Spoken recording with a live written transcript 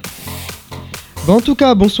En tout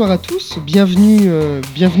cas, bonsoir à tous, bienvenue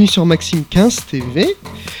sur Maxime 15 TV.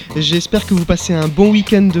 J'espère que vous passez un bon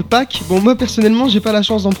week-end de Pâques. Bon, moi personnellement, j'ai pas la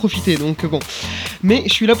chance d'en profiter, donc bon. Mais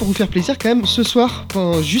je suis là pour vous faire plaisir quand même ce soir,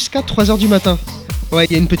 jusqu'à 3h du matin. Ouais,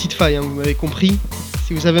 il y a une petite faille, hein, vous m'avez compris.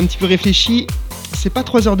 Si vous avez un petit peu réfléchi, c'est pas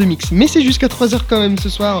 3 heures de mix, mais c'est jusqu'à 3 heures quand même ce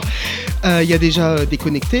soir. Il y a déjà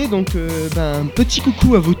déconnecté, donc un petit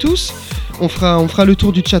coucou à vous tous. On fera le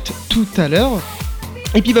tour du chat tout à l'heure.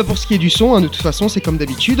 Et puis pour ce qui est du son, de toute façon c'est comme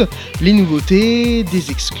d'habitude, les nouveautés,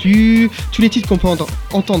 des exclus, tous les titres qu'on peut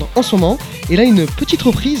entendre en ce moment. Et là une petite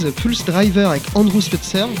reprise, Pulse Driver avec Andrew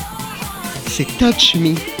Spitzer, c'est Touch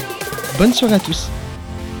Me. Bonne soirée à tous.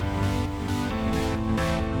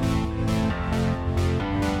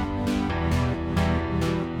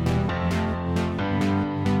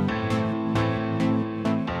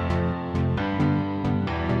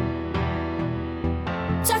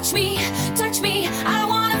 Touch me, I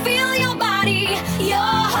wanna feel your body, your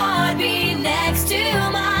heartbeat next to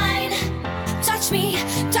mine. Touch me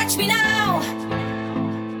now.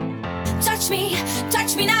 Touch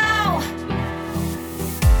me now.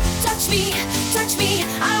 Touch me,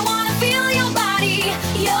 I wanna feel your body,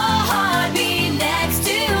 your heartbeat next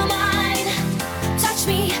to mine. Touch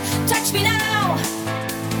me now.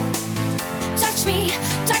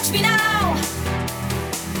 Touch me now.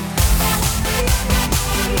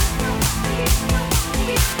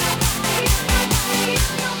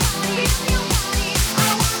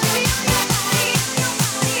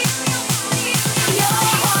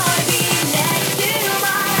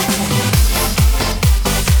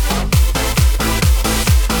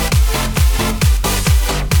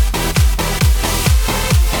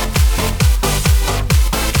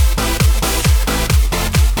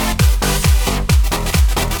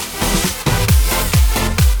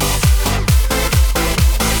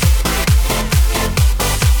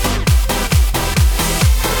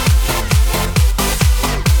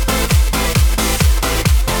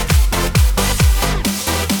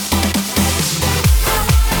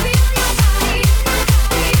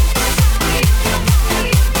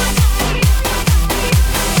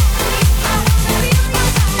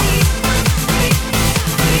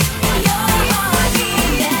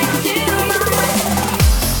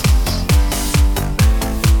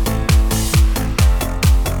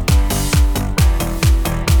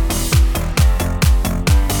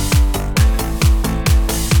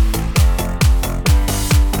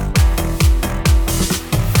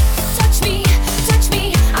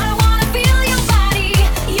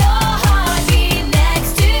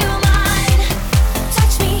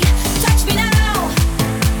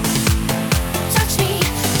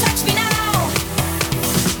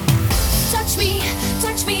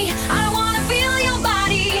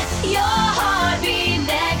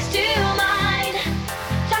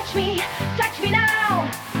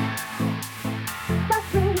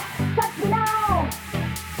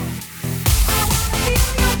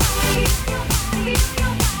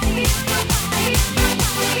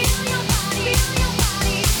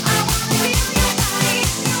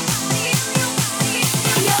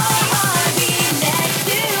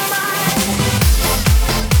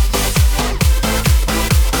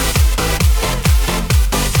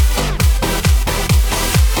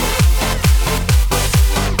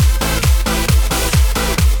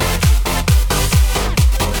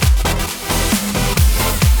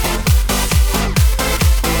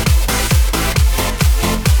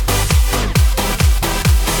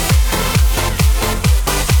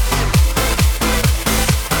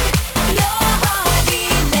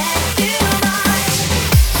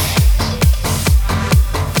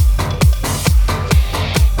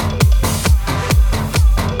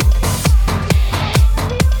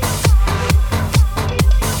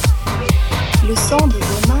 Le son de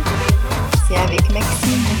demain, c'est avec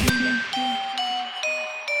Maxime.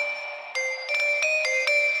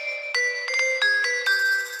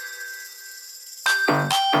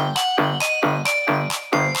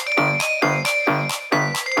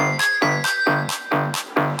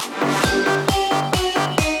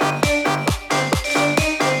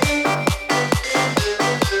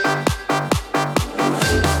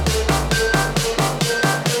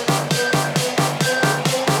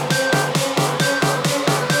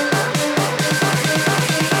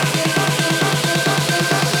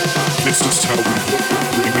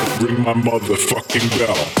 Ring my motherfucking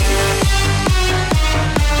bell.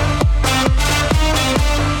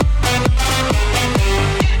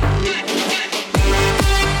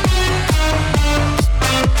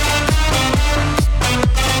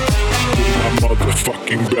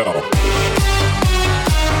 Motherfucking bell.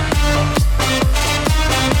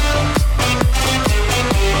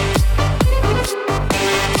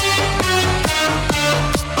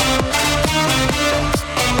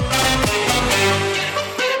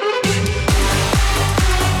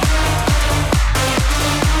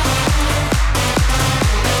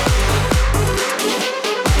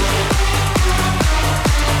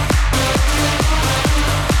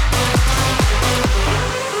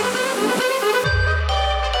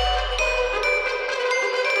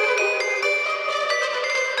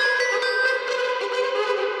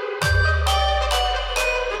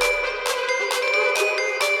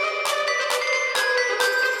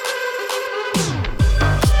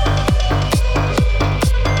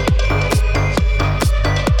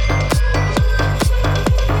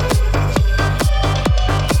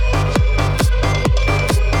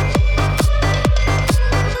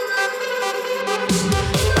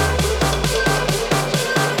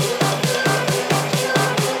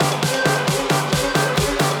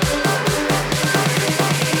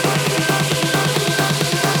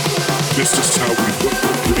 This is how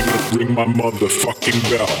we ring my motherfucking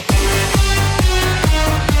bell.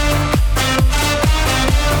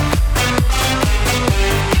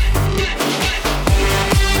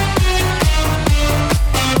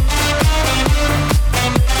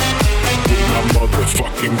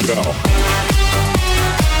 Motherfucking bell.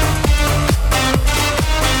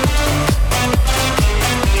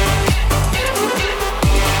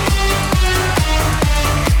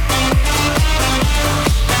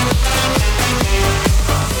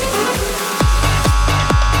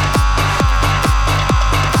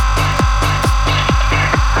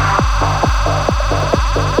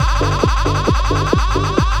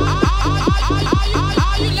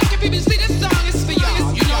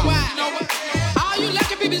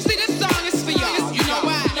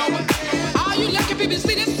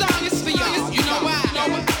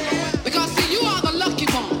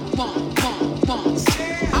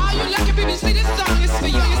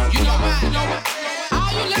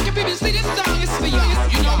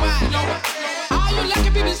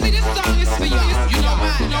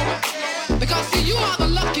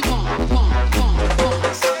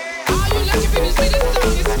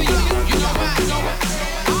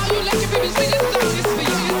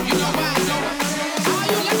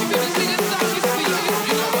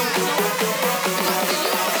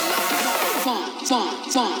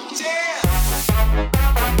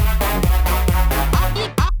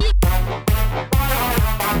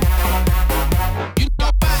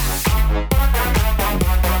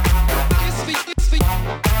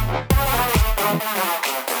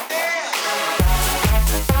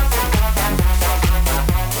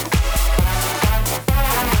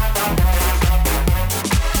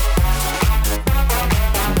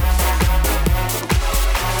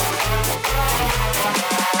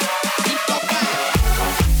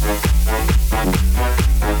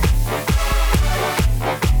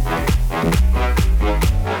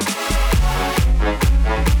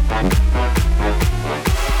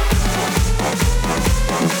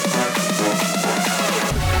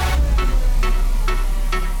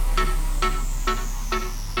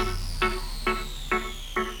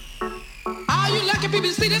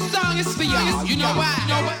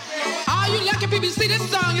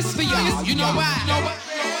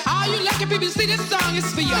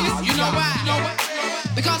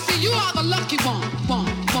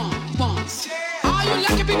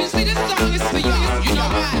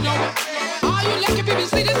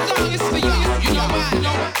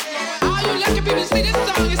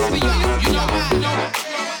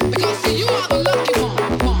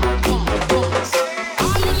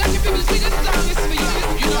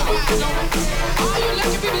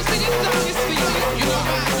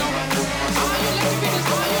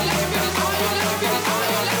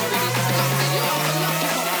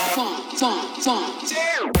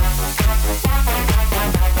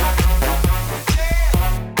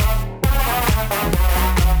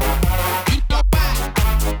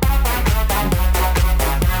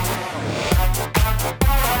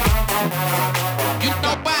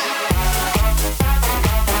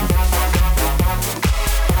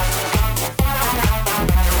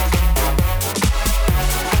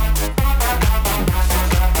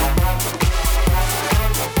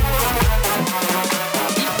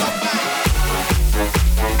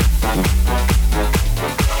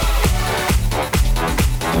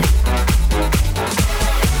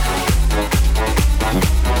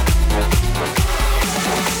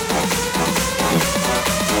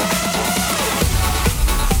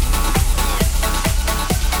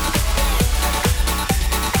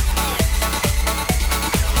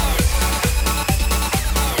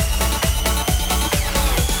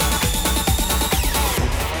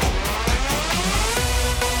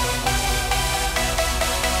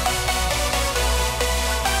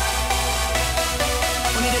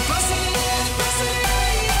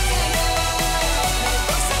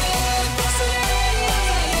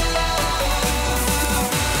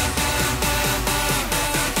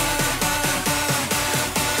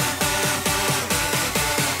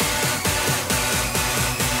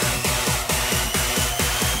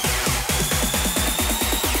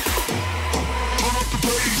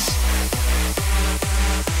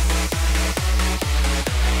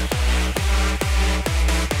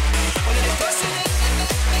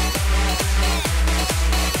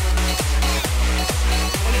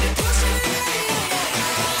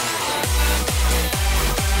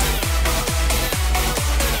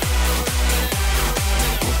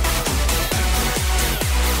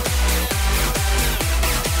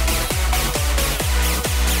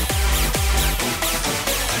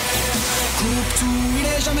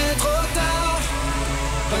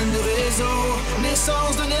 de réseau,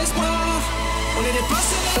 naissance d'un espoir. On est des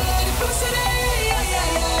possédés, des possédés, yeah, yeah,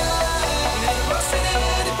 yeah. On est des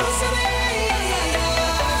possédés, des possédés, yeah, yeah, yeah.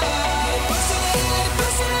 Des possédés, des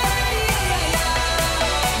possédés, yeah, yeah, yeah.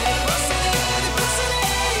 On est des possédés, des possédés,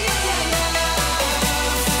 yeah, yeah, yeah.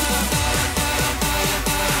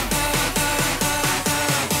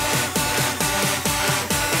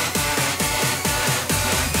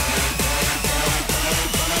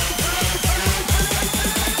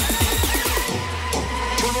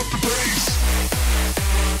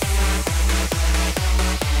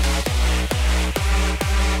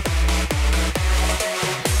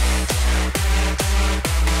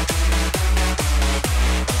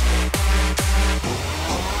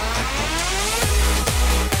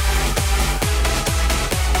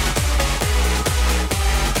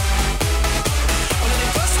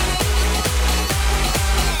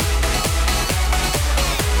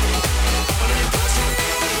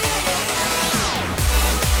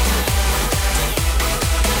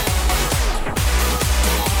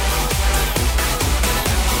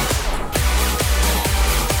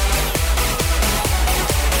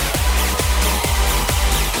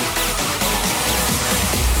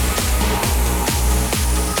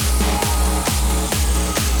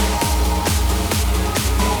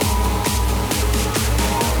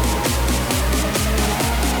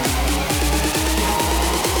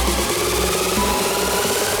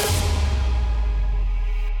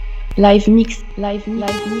 Live mix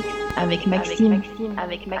avec Maxime.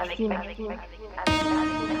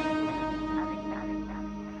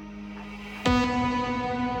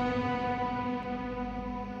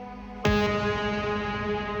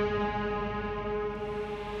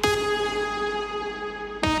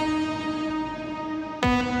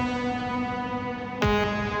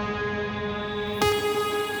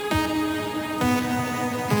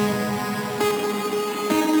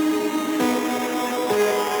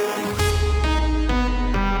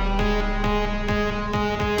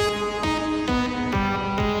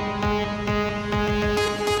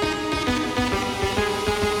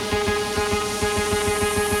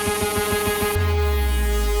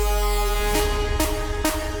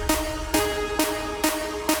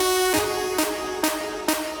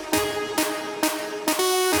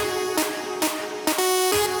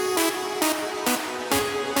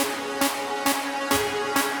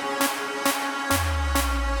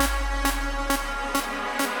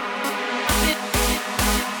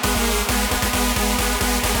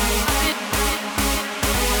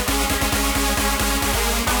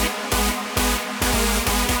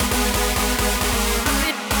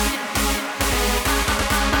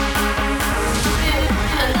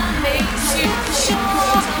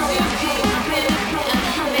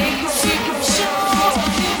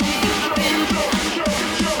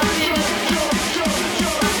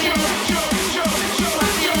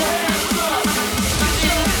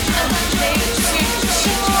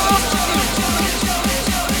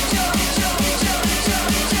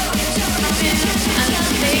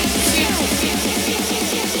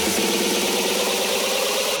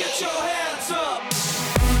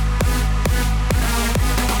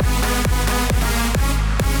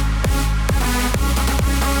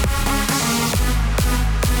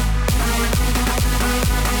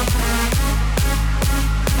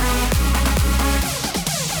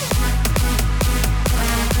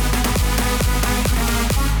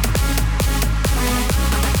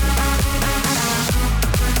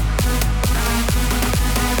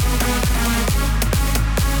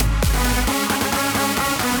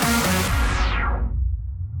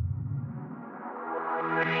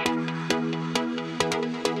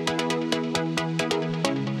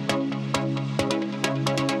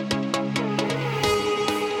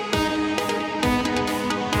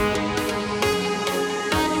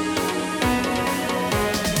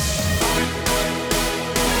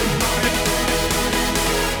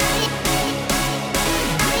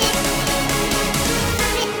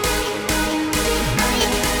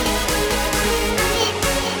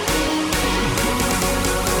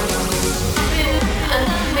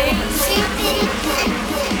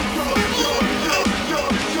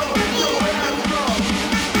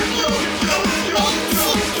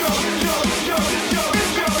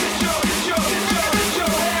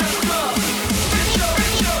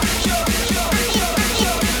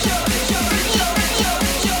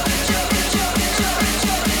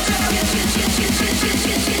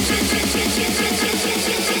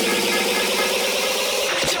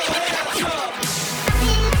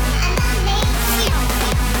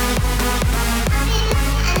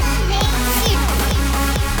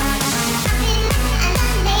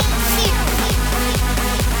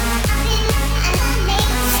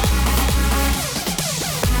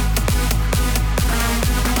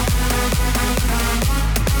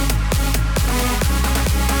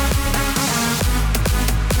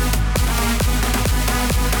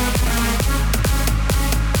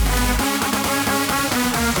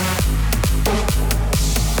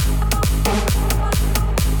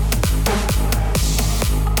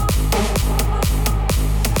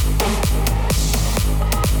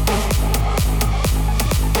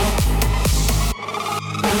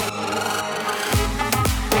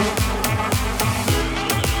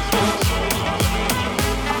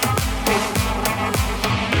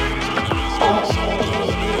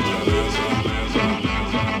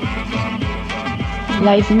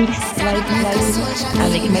 Live mix avec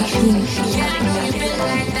Maxime.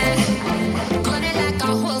 Got it like a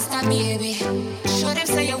holster, baby. Show them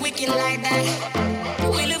say you're wicked like that.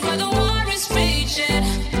 We live where the war is raging,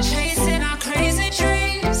 chasing our crazy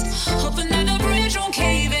dreams, hoping that the bridge won't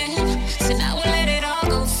cave in. So now we'll let it all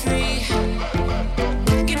go free.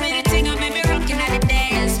 Give me the thing, I made me rockin' at the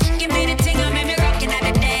dance. Give me the thing, I made me rockin' at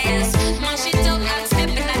the dance. Now she don't like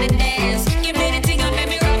stepping at the dance. Give me the thing, I made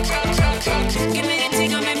me rock. Give me the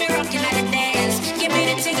thing, I made me rockin' at the dance. Give me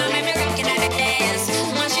the thing, I made me rockin' at the dance.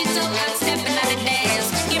 Now she don't like stepping at the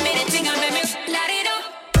dance. Give me the thing, I made me light it up.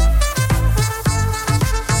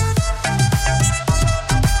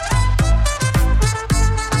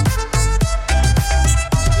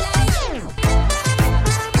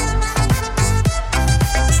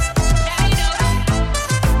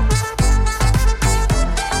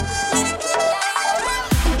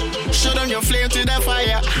 Show them your flame to the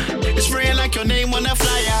fire. It's spraying like your name on a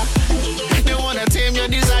flyer. They wanna tame your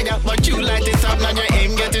desire, but you light it up, now your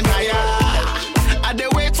aim getting higher. I dey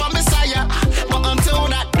wait for Messiah, but until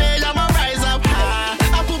that day I'ma rise up high.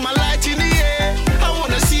 I put my light in the air, I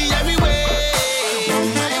wanna see everywhere.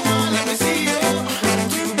 I wanna let me see you.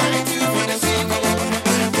 2x2 for the sequel.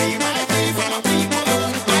 3x3 for my people.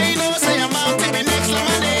 I know say I'm out to be next to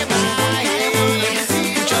my neighbor. Let me see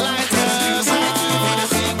you. Put your lighters on.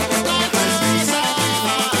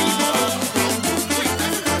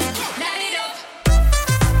 Light it up.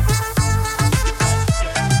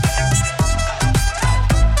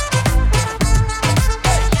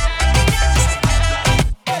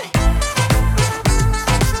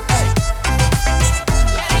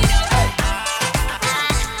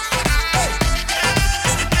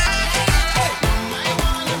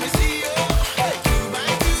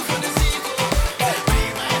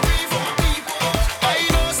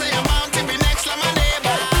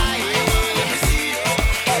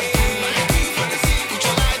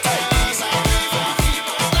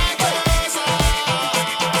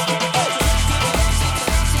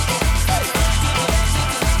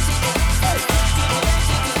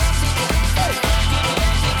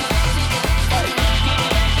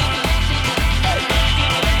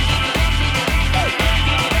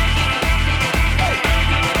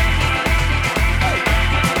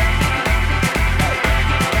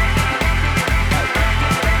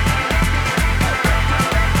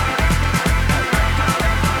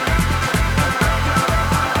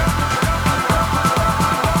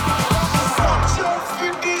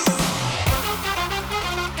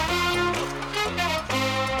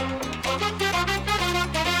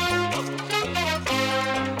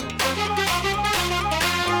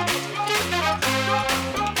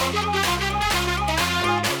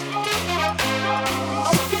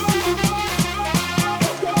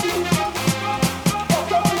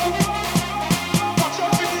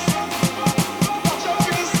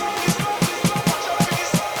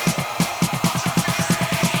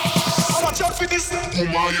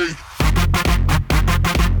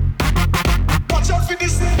 Watch out for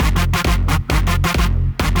this.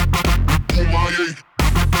 Watch out for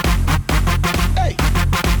this. Hey.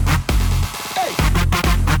 Hey.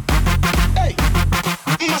 Hey.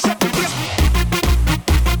 Mash up the place.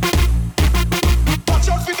 Watch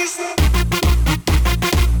out for this.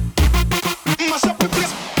 Mash up the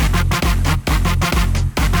place.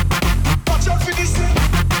 Watch out for this.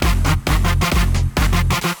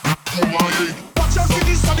 Watch out for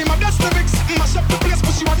this, I did my best lyrics. Mash up the place,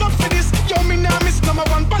 but you are not for this. Yo, me nah miss number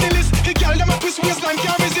one on the list. He girl them a twist waistline,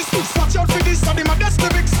 can't resist. Watch out for this, I did my best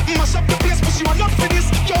lyrics. Mash up the place, but you are not for this.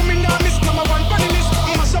 Yo, me nah miss number one on the list.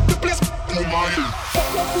 Mash up the place. Watch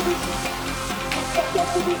out for this. Watch out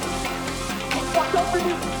for this.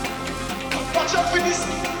 Watch out for this.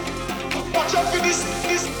 Watch out for this.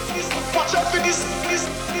 Watch out for this.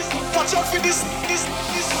 Watch out for this.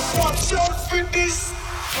 Watch out for this.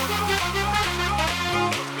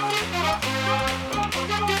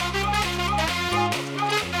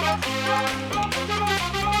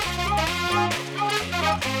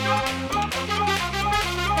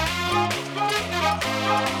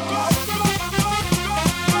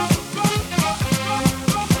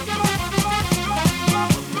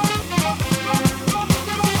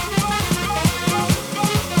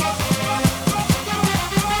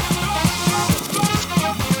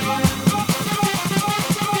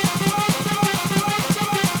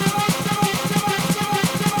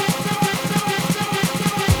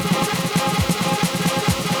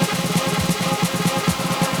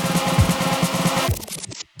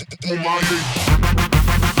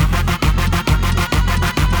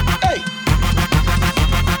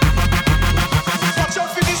 Watch out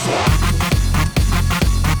for this.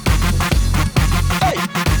 Hey.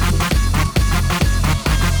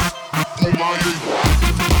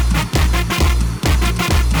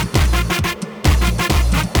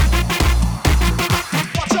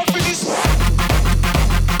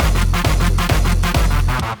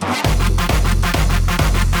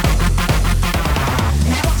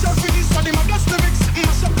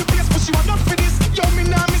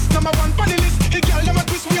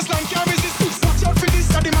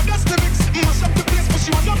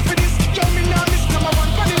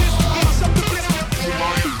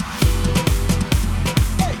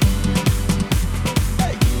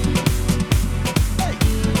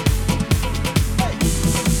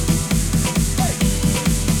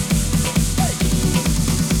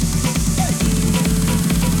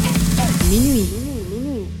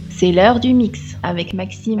 C'est l'heure du mix avec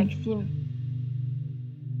Maxime.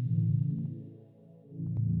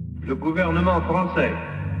 Le gouvernement français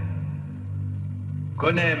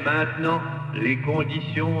connaît maintenant les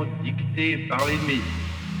conditions dictées par l'ennemi.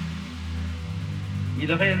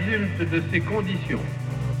 Il résulte de ces conditions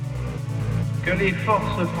que les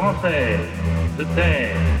forces françaises de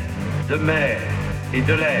terre, de mer et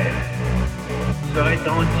de l'air seraient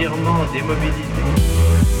entièrement démobilisées,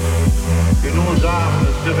 que nos armes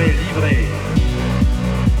seraient livrées,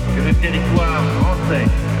 que le territoire français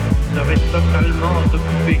serait totalement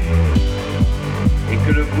occupé et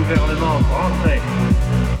que le gouvernement français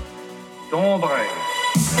tomberait.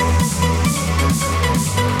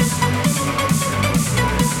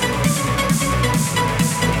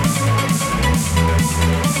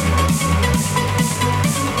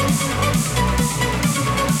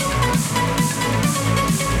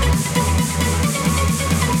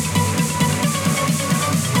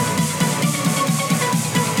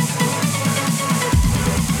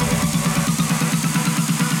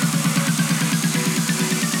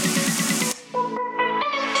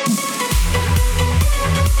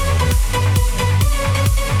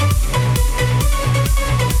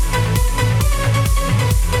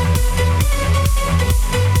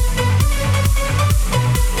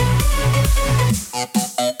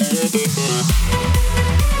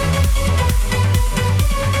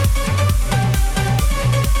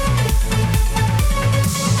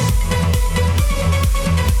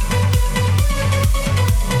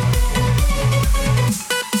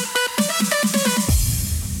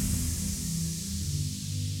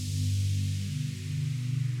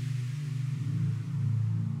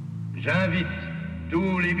 J'invite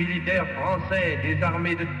tous les militaires français des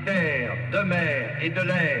armées de terre, de mer et de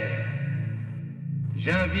l'air.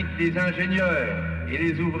 J'invite les ingénieurs et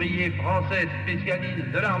les ouvriers français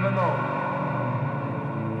spécialistes de l'armement.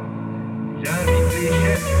 J'invite les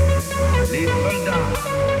chefs, les soldats,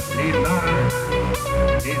 les marins,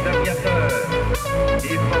 les aviateurs,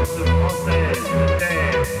 les forces françaises de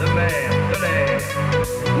terre, de mer, de l'air,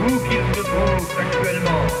 où qu'ils se trouvent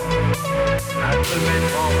actuellement, à se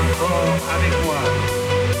mettre en rapport avec moi.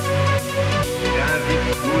 J'invite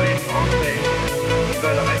tous les Français qui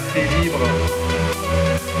veulent rester libres.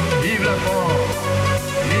 Vive la France,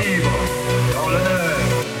 libre dans l'honneur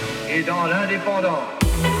et dans l'indépendance.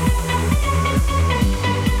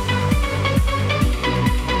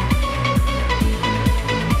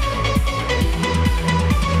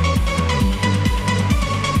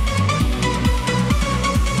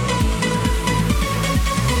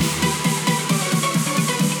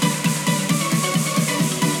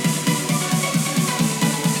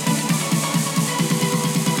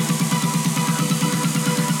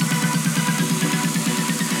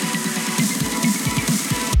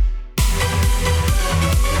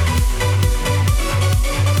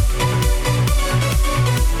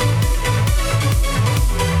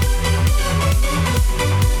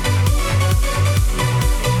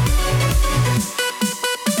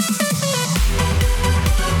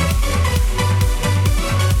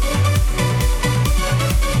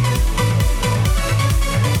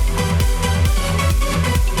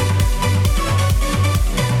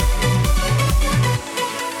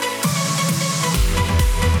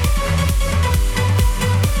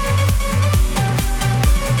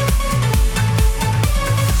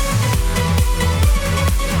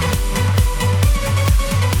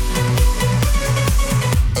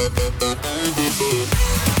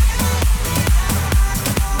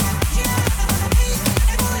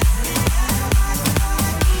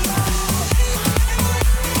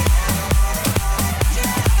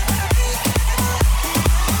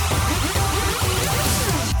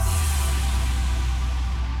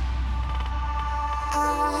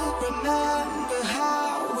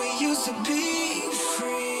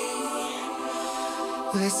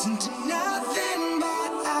 Listen to nothing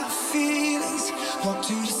but our feelings. Walk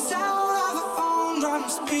to the sound of our own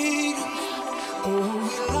drums beating. Oh,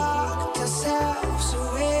 we locked ourselves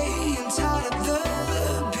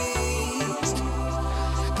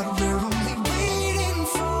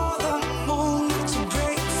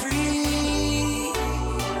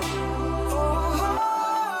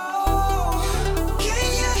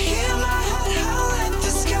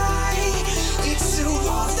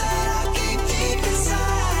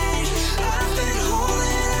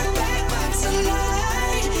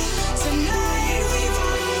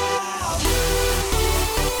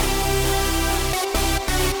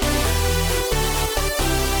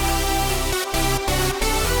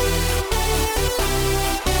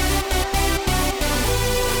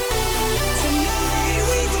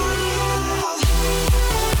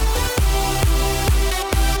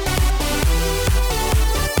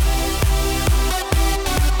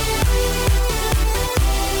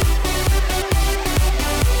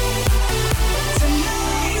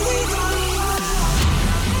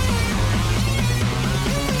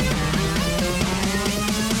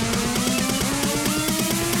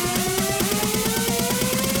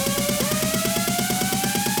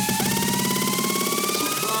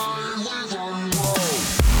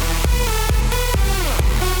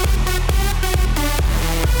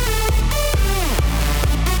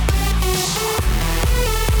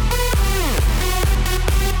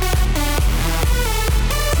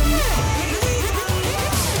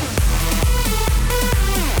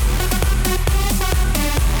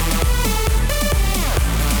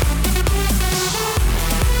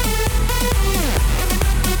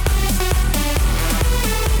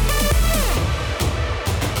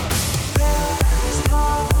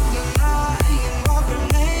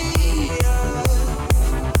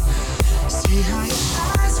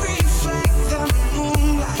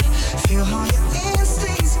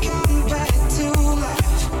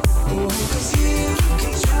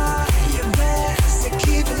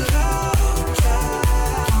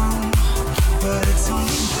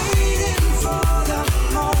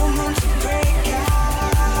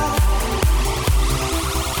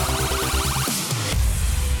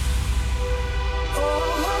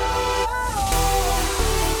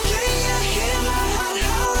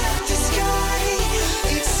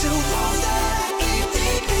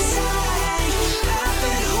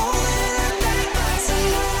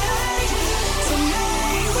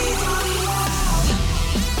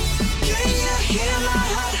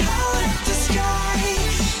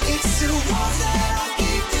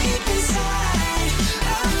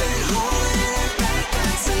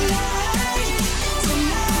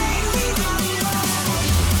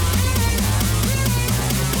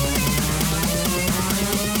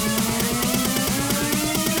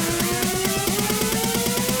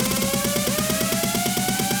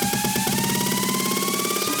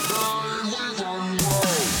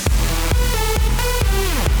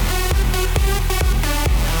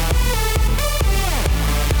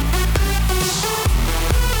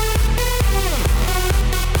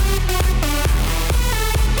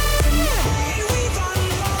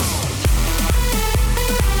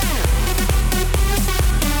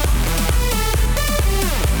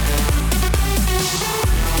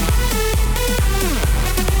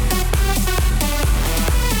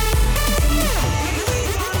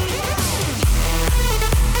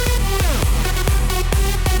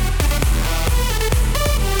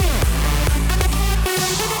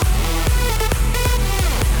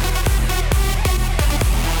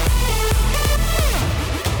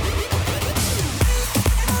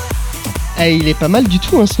Eh, il est pas mal du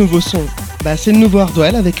tout hein, ce nouveau son. Bah c'est le nouveau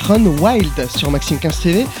Hardwell avec Run Wild sur Maxime 15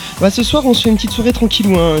 TV. Bah ce soir on se fait une petite soirée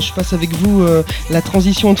tranquillou hein. Je passe avec vous la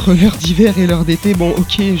transition entre l'heure d'hiver et l'heure d'été. Bon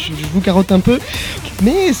ok je vous carotte un peu.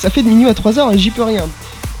 Mais ça fait de minuit à 3h et j'y peux rien.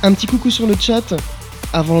 Un petit coucou sur le chat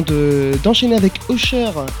avant d'enchaîner avec Usher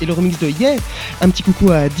et le remix de Yeah. Un petit coucou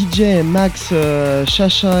à DJ, Max,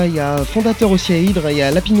 Chacha, il y a Fondateur aussi à Hydre, il y a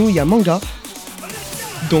Lapinou, il y a Manga.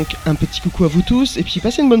 Donc un petit coucou à vous tous et puis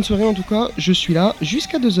passez une bonne soirée en tout cas. Je suis là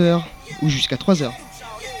jusqu'à 2h ou jusqu'à 3h.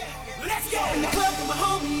 In the club with my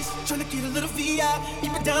homies, tryna get a little VI,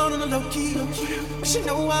 keep it down on the low key. She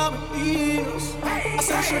know how it is. I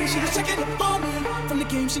saw shorty, she was checking up on me. From the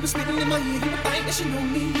game, she was spitting in my ear. You would think that she know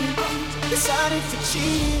me. Decided to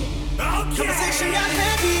cheat. Conversation got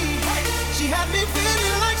heavy. She had me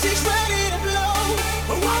feeling like she's ready to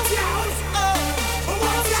blow. Watch out!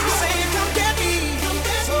 She was saying, come get me.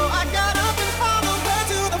 So I got up and followed her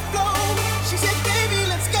to the floor. She said, baby,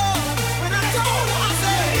 let's go. When I told her, I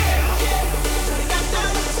said,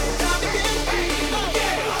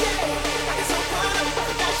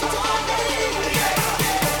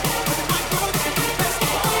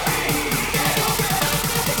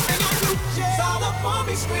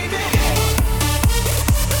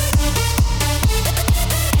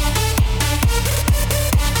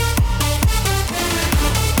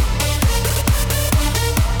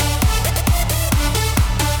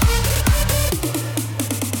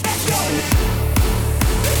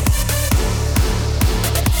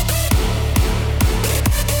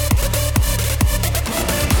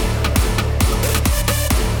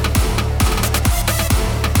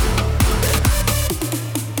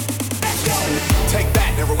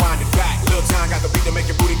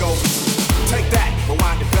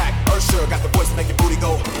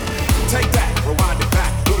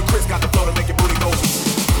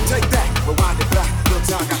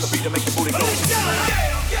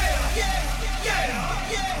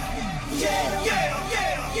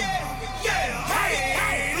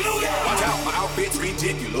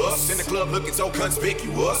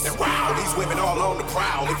 conspicuous. And wow, these women all on the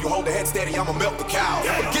crowd. If you hold the head steady, I'ma melt the cow.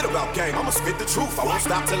 And forget about game, I'ma spit the truth. I won't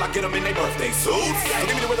stop till I get them in their birthday suits. So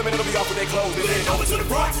give me the rhythm and it'll be off with their clothes. And then over to the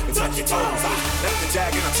front and touch your toes. I left the jag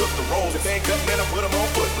and I took the rolls. If they ain't cutting, then I put them on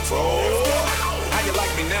foot patrol. How you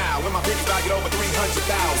like me now when my pennies valued over 300,000?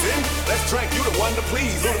 Let's drink, you the one to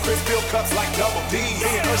please. Ludacris fill cups like double D.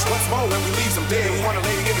 Me and Hush once more when we leave them dead. We want a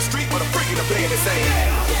lady in the street, but a freak in the bed and say,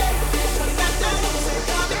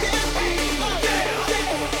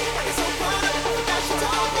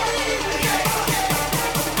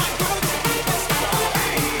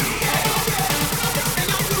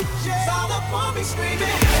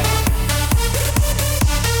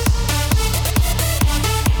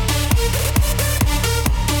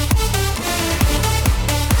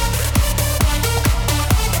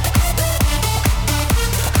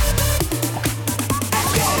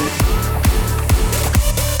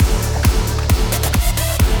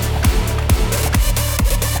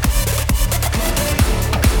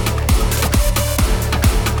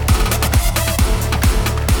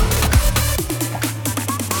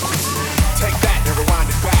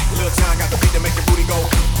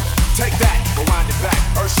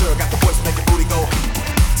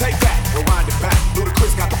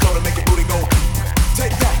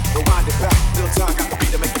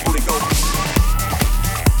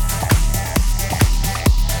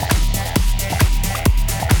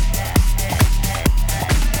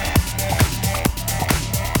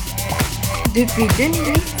 Depuis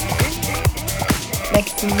 2008,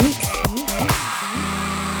 Maxime Mix.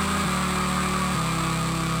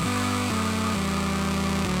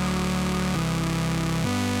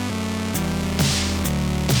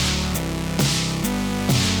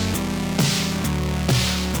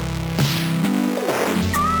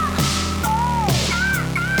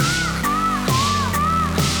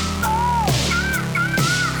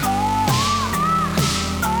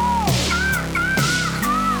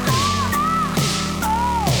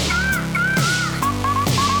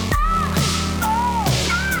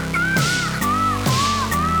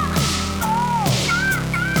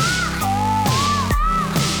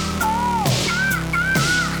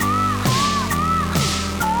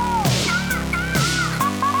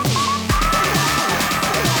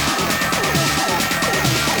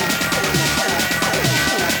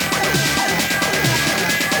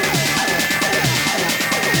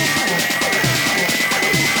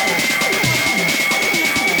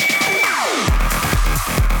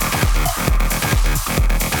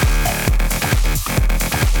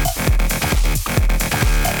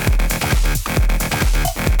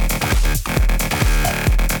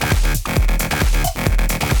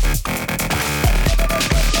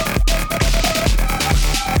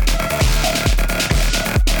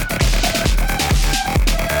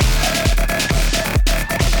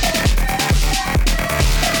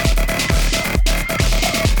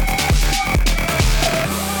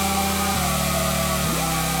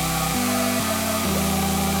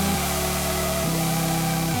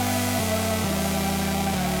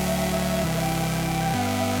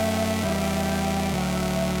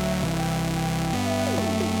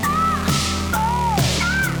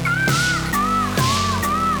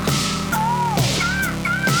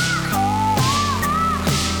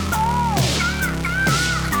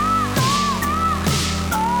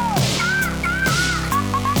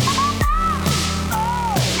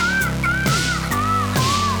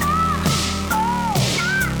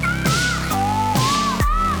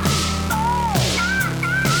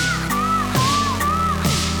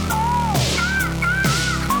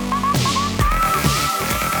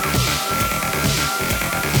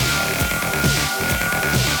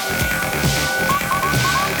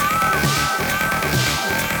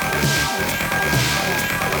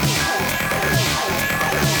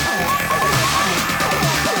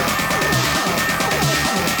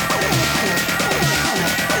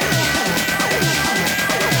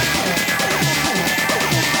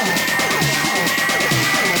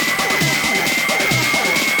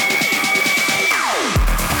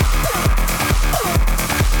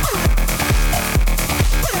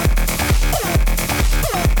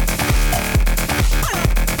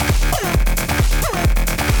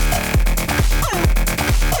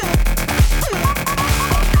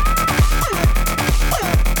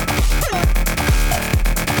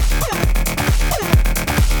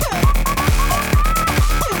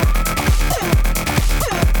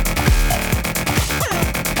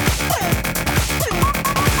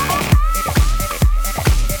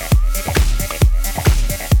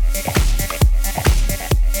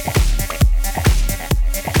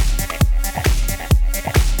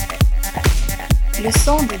 Le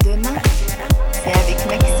son de demain, c'est avec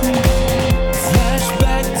Maxime.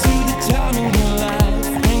 Flashback to the time in your life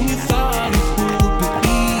when you thought it would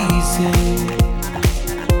be easy.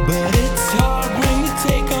 But it's hard when you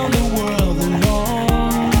take on the world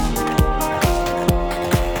alone.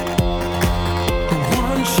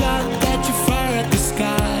 One shot that you fire at the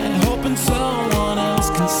sky, hoping someone else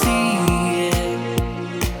can see it.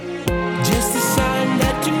 Just a sign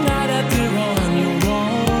that you're not out there on your own.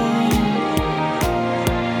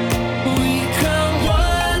 We come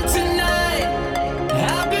one tonight.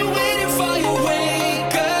 I've been waiting for your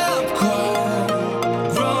wake up call.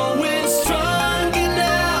 Growing stronger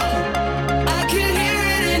now. I can hear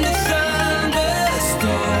it in the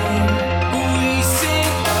thunderstorm. We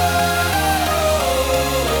sing, oh,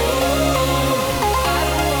 I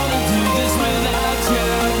don't wanna do this without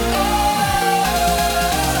you.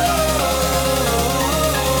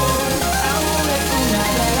 I won't let go now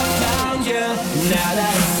that I found you. Now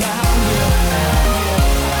that I found you.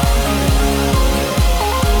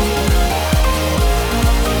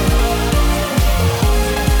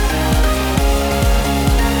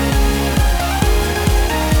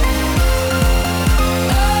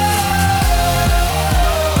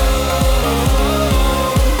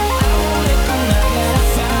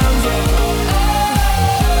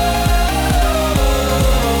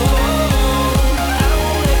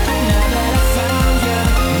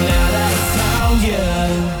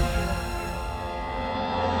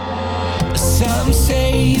 Some say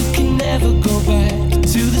you can never go back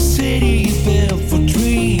to the city you built for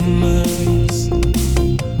dreamers.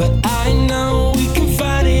 But I know we can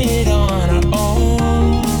find it on our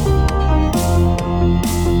own.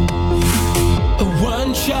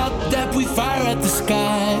 One shot that we fire at the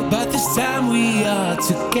sky, but this time we are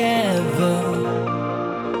together.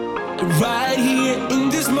 Right here in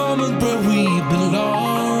this moment where we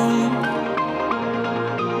belong.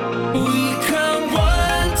 We come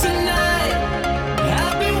one tonight.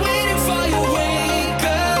 I've been waiting for your wake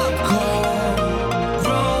up call.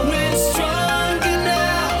 Growing stronger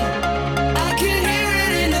now. I can hear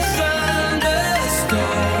it in the thunderstorm.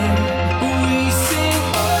 We sing,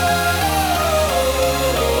 oh,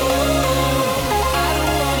 I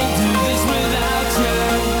don't wanna do this without you.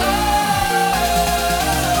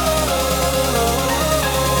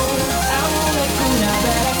 I won't let go now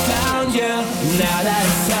that I found you. Now that I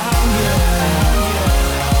found you.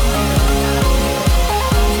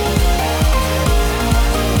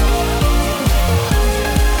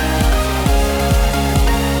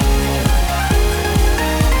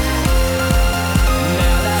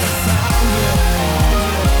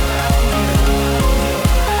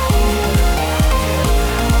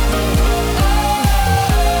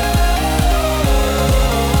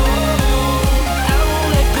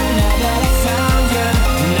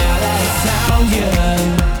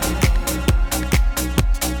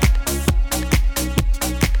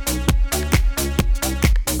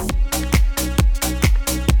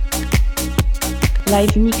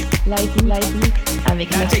 Live mix avec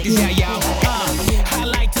Now check this Maxime. out, y'all. I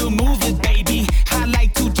like to move it, baby. I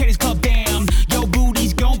like to tear this club down. Your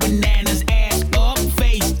booty's gone bananas, ass up,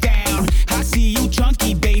 face down. I see you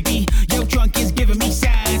chunky, baby. Your trunk is giving me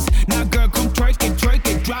signs. Now, girl, come twerk it, drop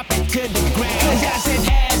it to the ground. 'Cause I said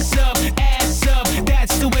ass up,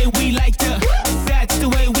 that's the way we like to. That's the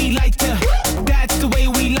way we like to. That's the way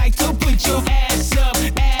we like to put your ass up.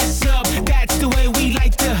 That's the way we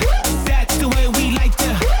like to. That's the way we like to.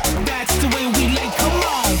 That's the way we like. Come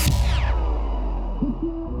on.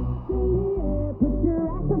 Put your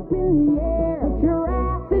ass up in the air. Put your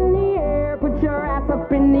ass in the air. Put your ass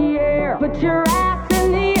up in the air. Put your ass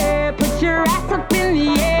in the air. Put your ass up in the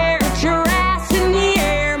air. Put your ass in the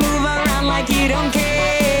air. Move around like you don't care.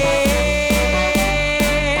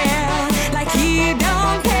 Like you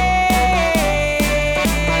don't care.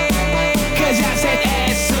 'Cause I said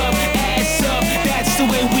ass up. That's the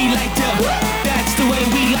way we like to. That's the way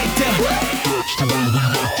we like to. That's the way we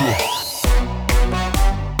like to.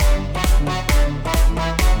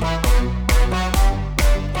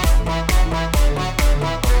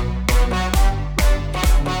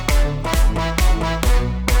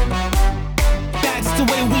 That's the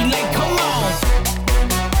way we like. Come on.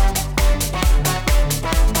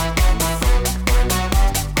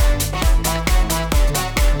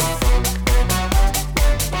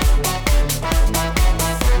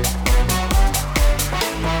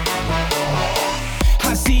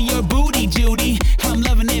 I see your booty, Judy. I'm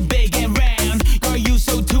loving it big and round. Girl, you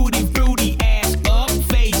so tutti fruity, ass up,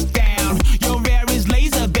 face down. Your hair is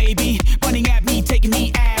laser, baby, pointing at me, taking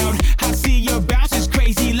me out. I see your bounce is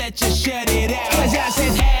crazy, let's just shut it out. 'Cause I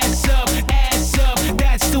said ass up,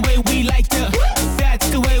 that's the way we like to.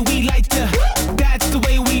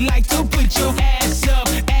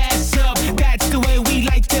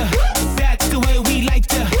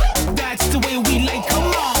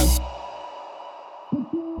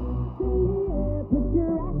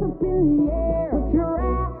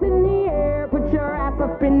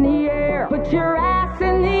 in the air. Put your ass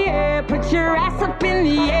in the air. Put your ass up in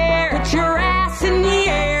the air. Put your ass in the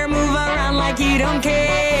air. Move around like you don't care.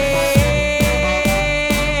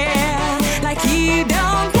 Like you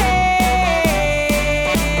don't care.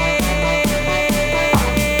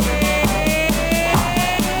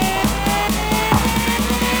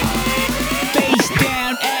 Face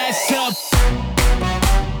down, ass up.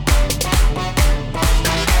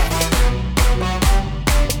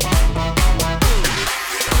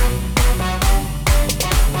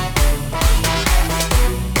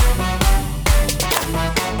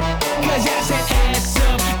 Cause I said ass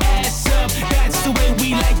up, ass up. That's the way we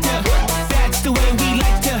like to. That's the way we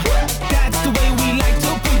like to. That's the way we like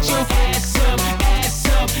to. Put your ass up, ass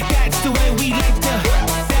up. That's the way we like to.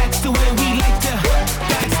 That's the way we like to.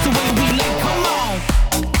 That's the way we like. Come on.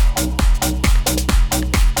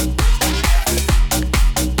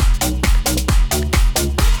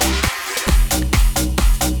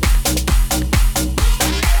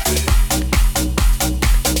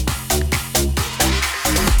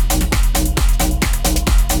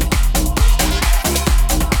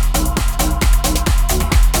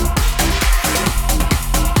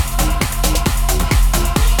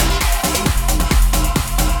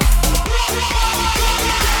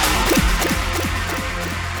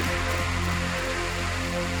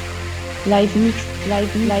 Live mix,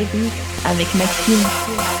 live mix avec Maxime.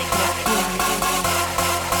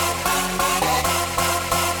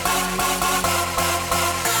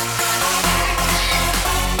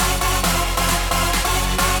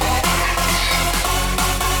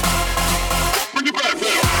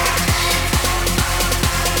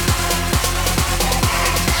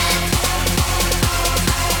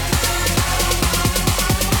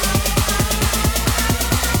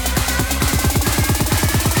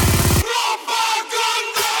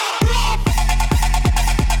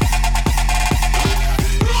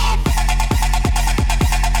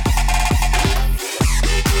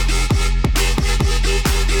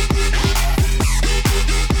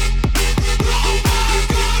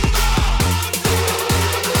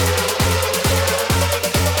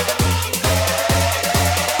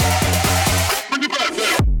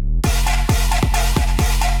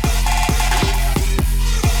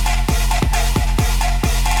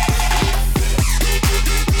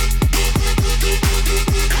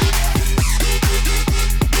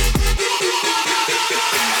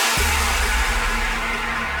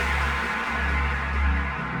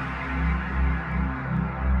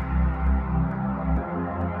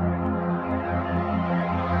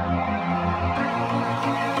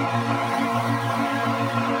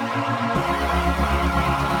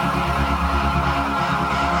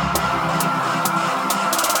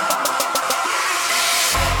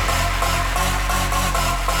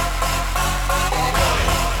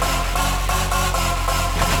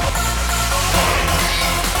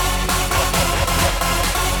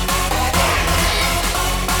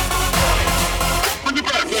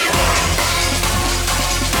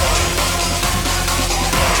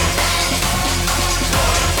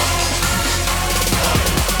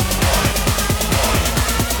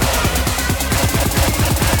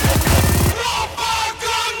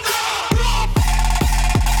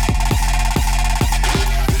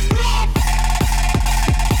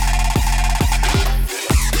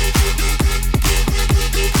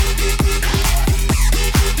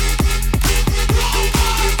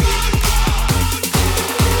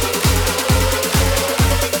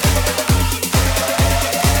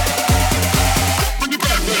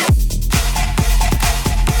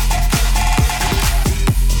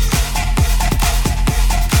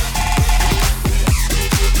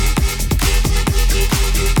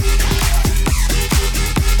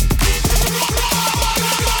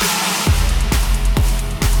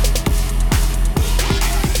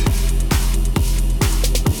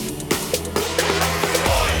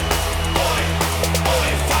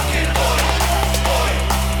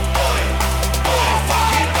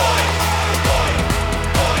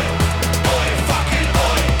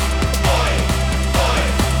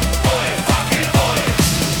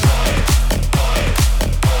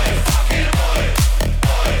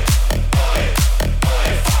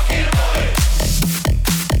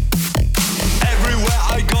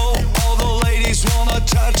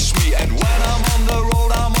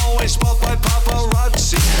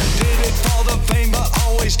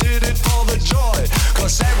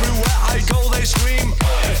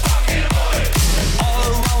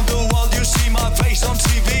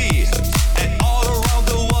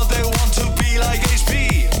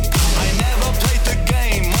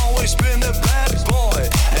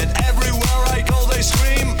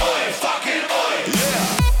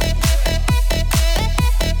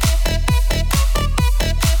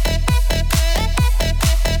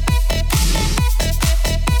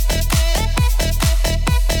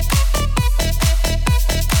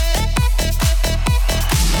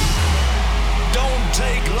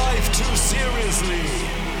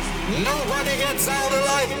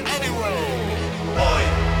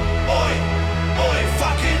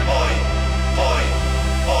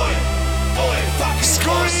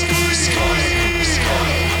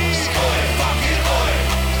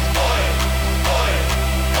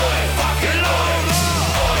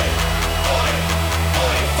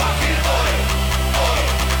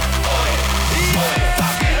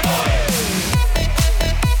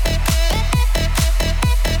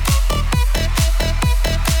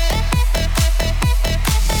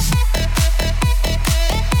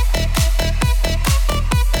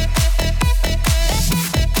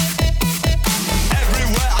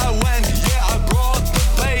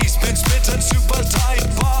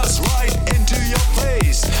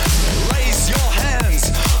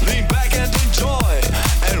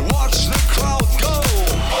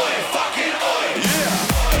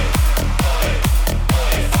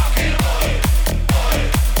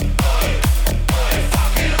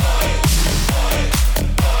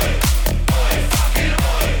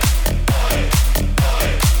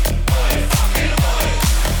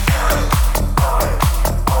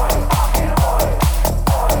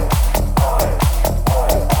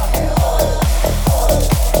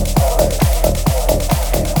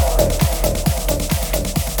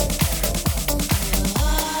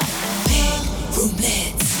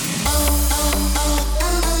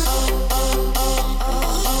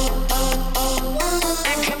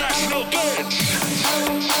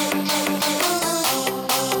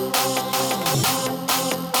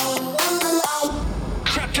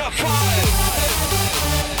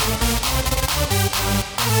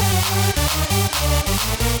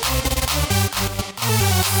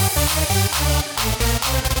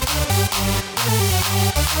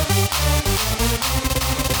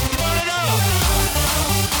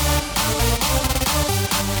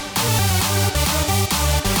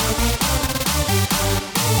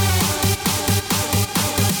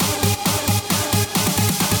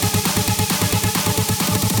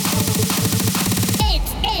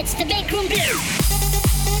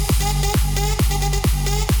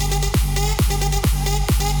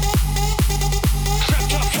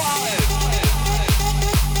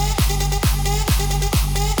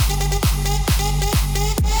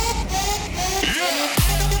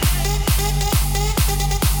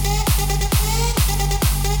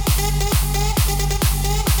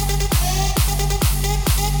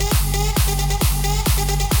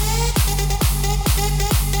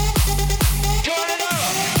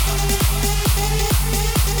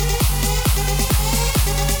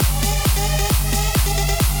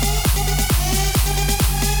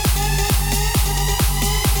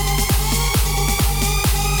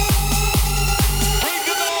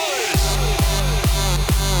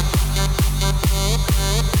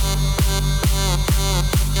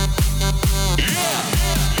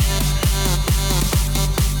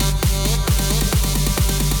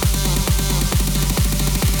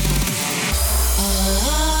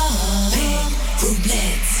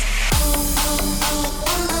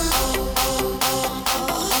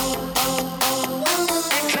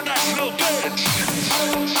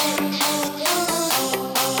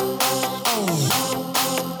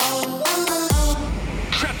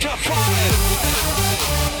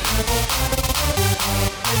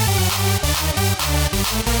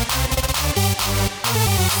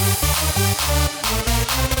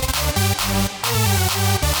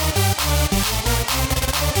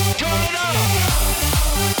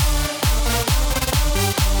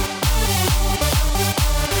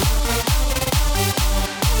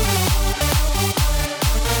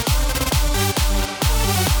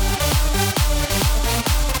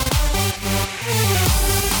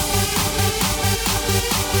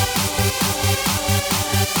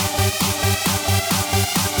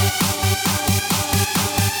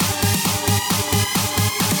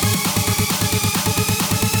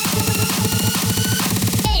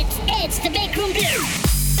 It's the big room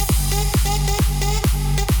beer.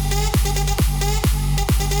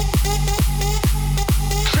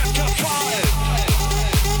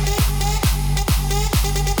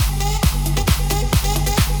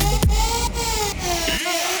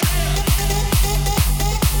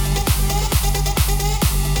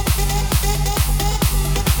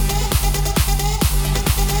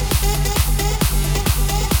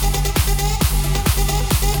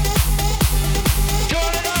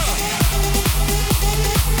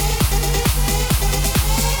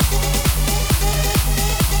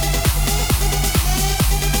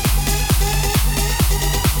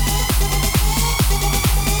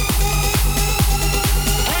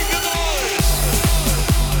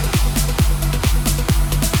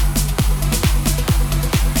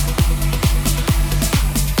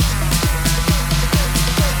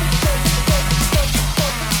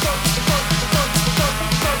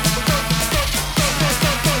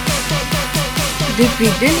 Depuis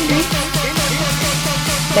 2008,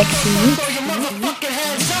 Maxime.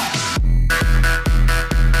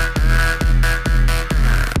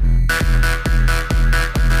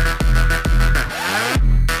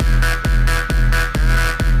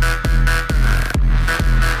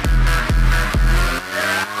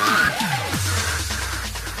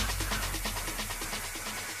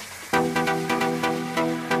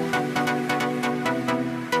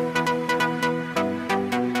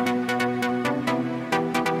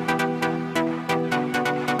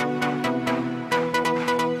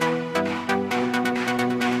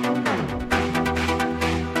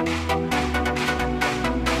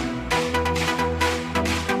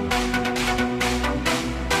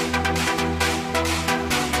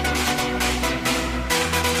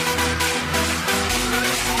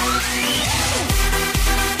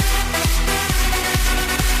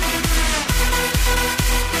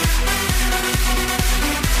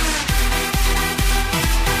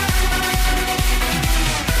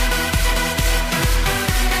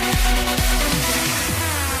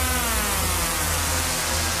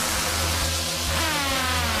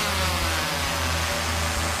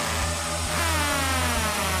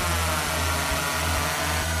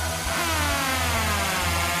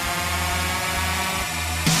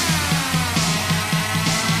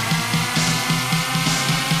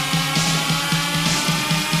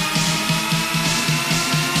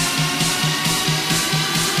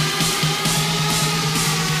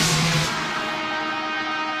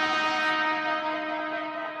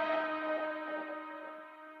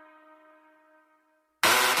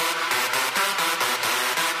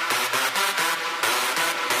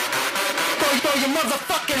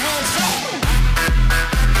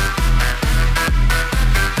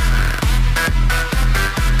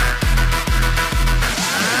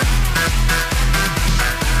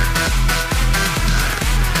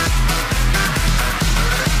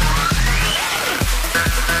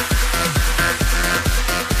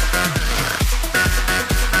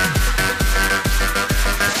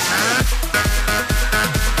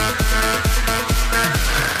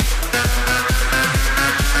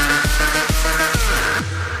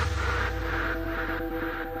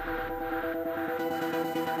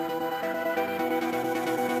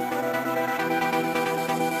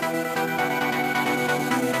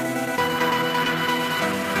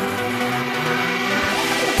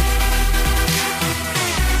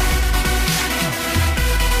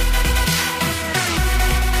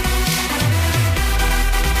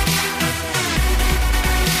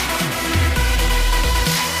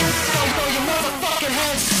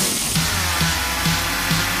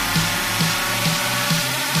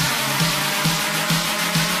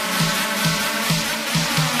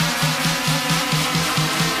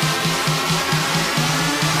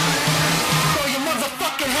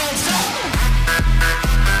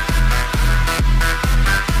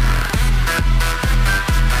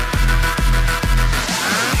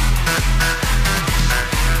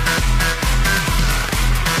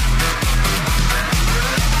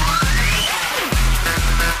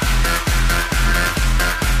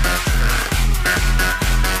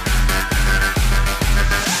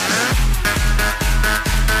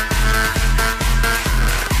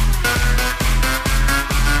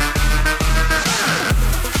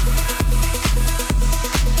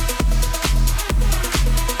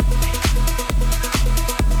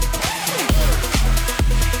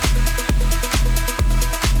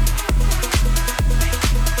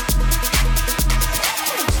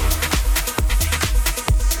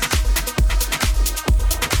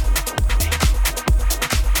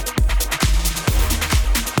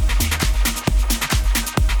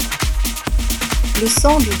 Le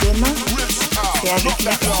son de demain, c'est avec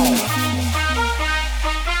Maxime.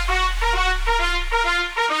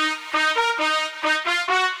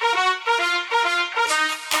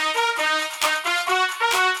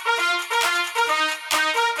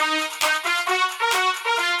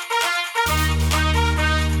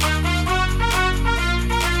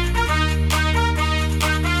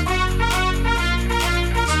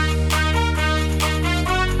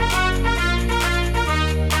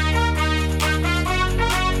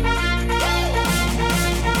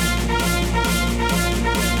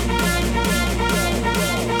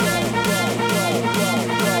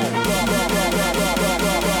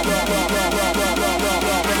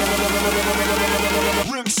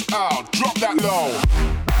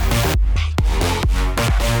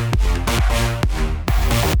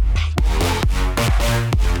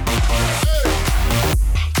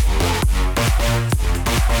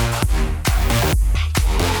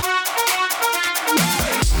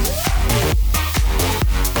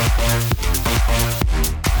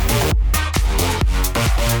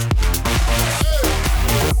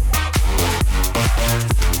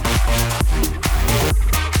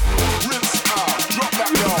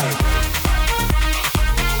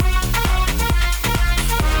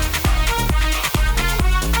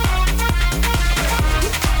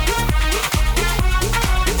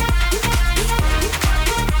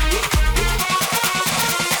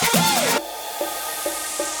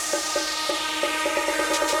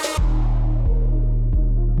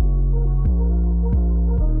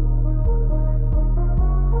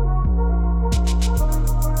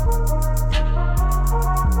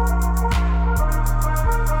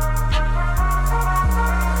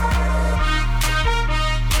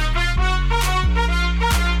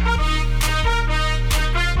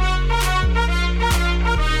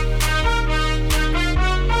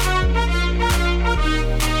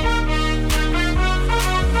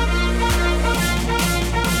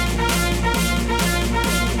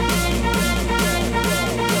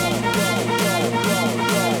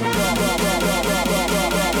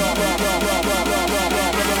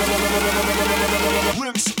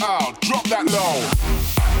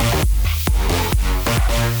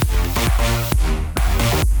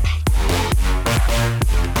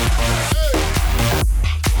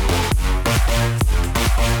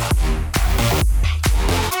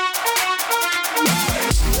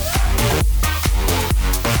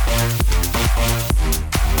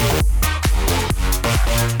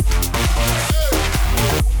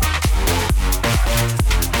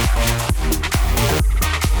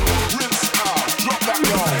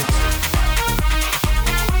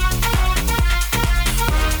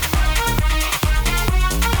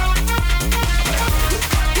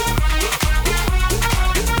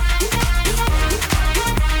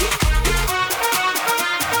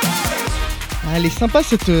 Elle est sympa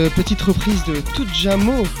cette petite reprise de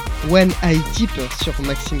Tujamo When I Tip sur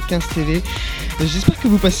Maxime 15 TV. J'espère que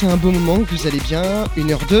vous passez un bon moment, que vous allez bien.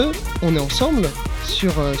 1h02, on est ensemble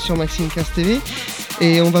sur Maxime 15 TV.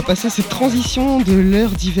 Et on va passer cette transition de l'heure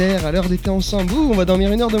d'hiver à l'heure d'été ensemble. Ouh, on va dormir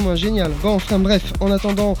 1 heure de moins, génial. Bon, enfin bref, en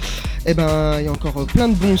attendant, il y a encore plein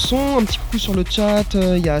de bons sons. Un petit coucou sur le chat.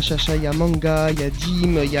 Il y a Chacha, il y a Manga, il y a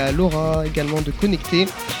Dim, il y a Laura également de Connecté.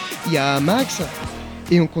 Il y a Max.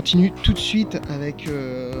 Et on continue tout de suite avec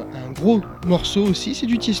un gros morceau aussi. C'est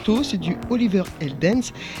du Tiesto, c'est du Oliver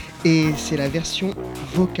Heldens. Et c'est la version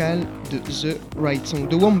vocale de The Right Song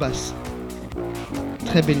de Wombas.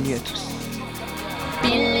 Très belle nuit à tous.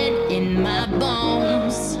 Feel it in my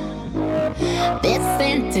bones, this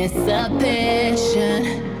anticipation.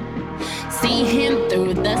 See him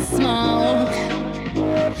through the smoke,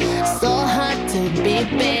 so hard to be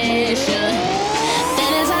patient.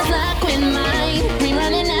 Then his eyes lock with mine, we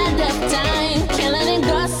running out of time, killing it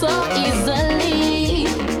go so easily.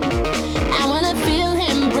 I wanna feel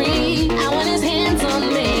him breathe, I want his hands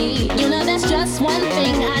on me. You know that's just one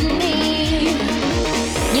thing I need.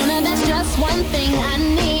 You know that's just one thing I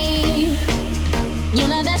need. You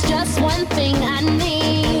know that's just one thing I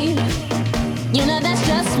need. You know that's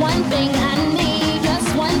just one thing I need.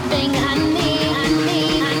 Just one thing I need. I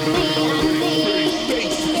need. I need. I need.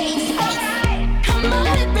 Come on,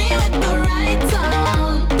 hit me with the right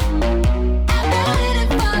tone. I've been waiting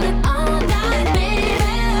for it all night,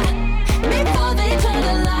 baby. Before they turn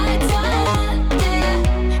the lights on, yeah.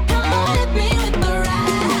 Come on, hit me with the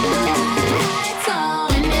right tone.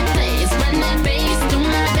 When it plays, run that bass through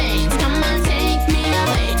my veins. Come on, take me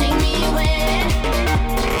away, take me away.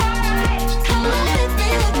 Come on, hit me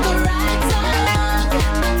with the right tone.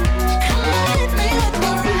 Come on, hit me with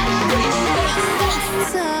the right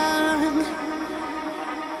tone.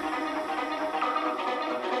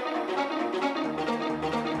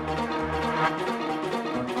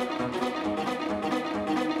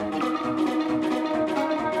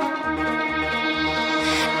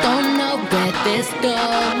 Don't know where this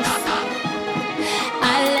goes. I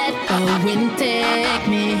let the wind take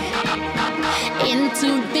me into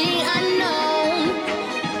the unknown.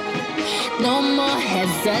 No more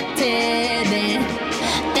hesitating.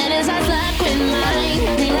 That is our luck with mine.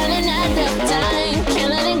 We running out of time,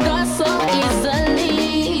 killing it go so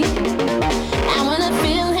easily. I wanna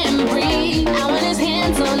feel him breathe. I want his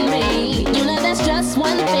hands on me. You know that's just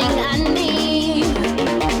one thing I need.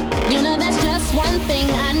 You know that's just one thing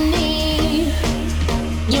I need.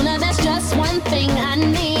 You know that's just one thing I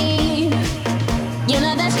need. You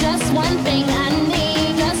know that's just one thing I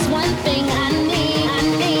need. Just one thing I need. I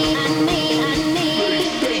need. I need. I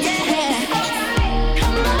need. Yeah.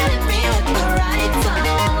 Come on, hit me with the right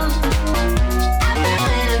tone. I've been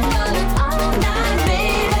waiting for it all night,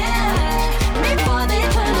 baby. Before they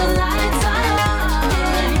turn the lights on.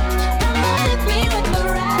 Come on, hit me with the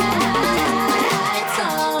right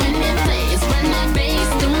tone. When it plays, run that bass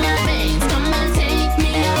through my veins. Come on, take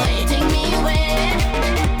me away, take me away.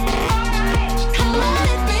 Come on,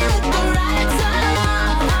 hit me with the right tone.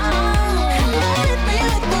 Come on, hit me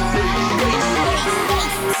with the right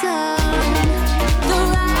tone. The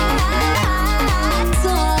right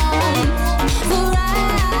tone. The right tone.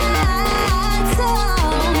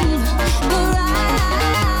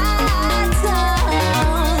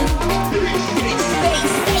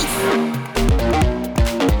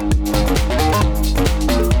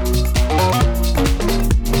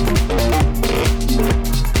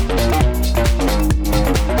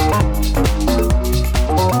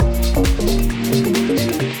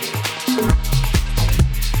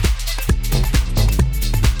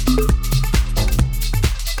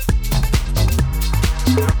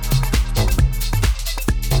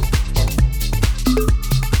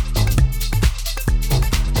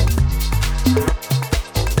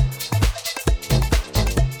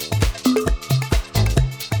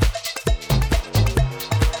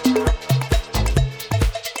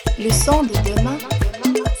 Le son de demain,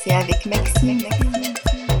 c'est avec Maxime.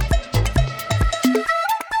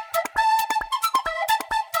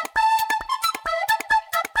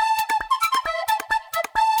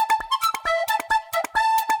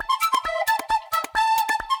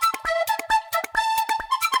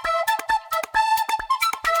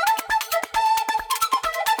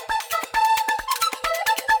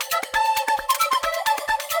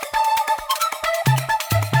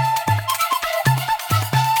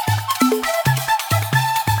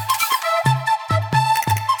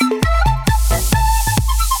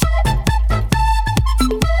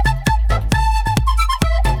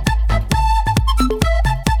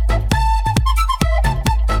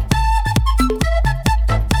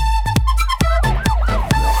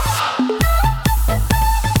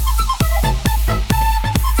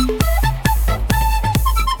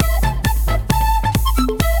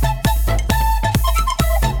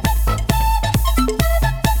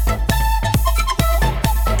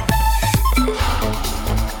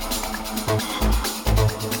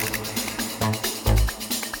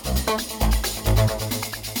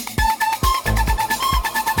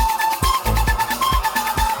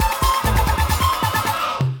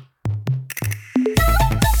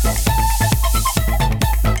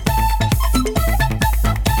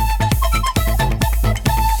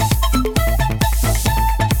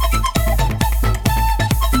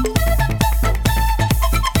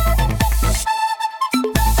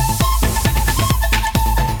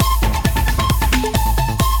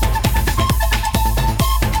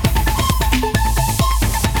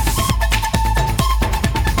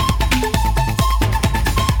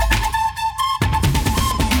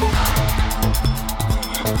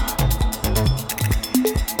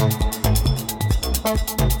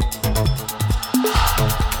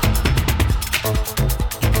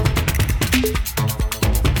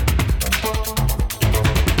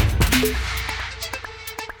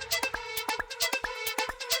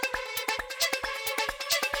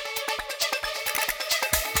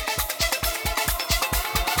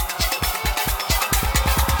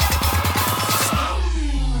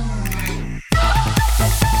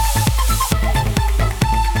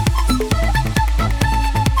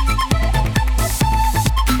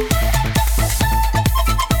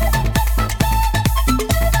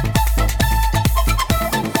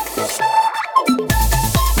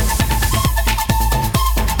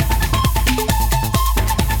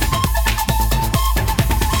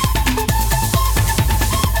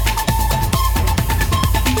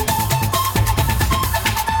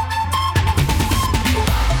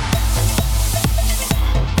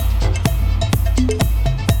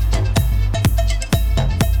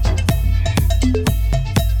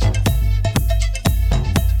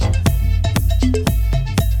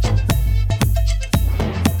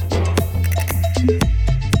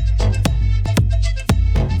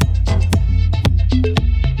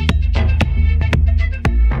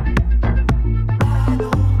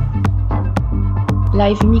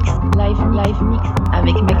 Live mix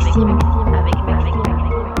avec Maxime.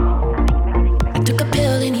 I took a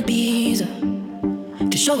pill in Ibiza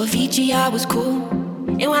to show Avicii I was cool.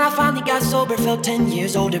 And when I finally got sober, felt 10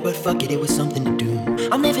 years older, but fuck it, it was something to do.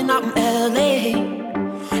 I'm living out in LA.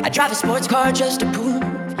 I drive a sports car just to prove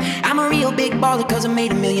I'm a real big baller, cause I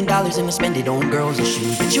made $1 million and I spend it on girls and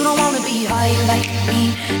shoes. But you don't wanna be high like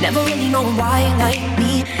me, never really know why like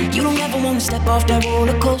me. You don't ever wanna step off that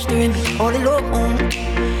roller coaster and be all alone.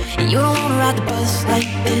 And you don't wanna ride the bus like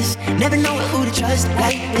this, never know who to trust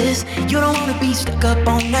like this. You don't wanna be stuck up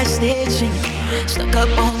on that stage singing, stuck up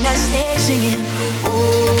on that stage singing.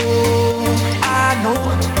 Oh, I know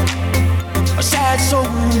a sad soul,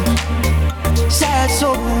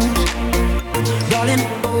 darling.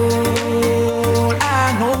 All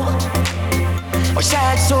I know are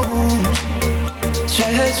sad songs,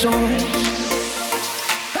 sad songs.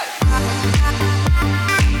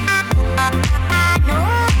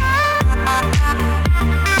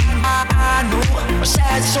 I know a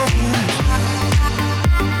sad song.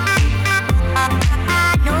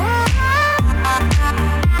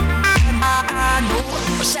 I know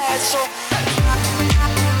a sad song.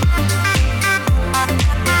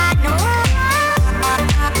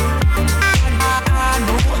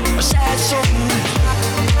 Sad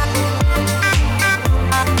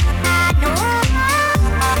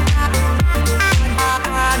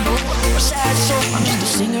soul. I'm just a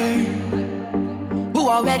singer who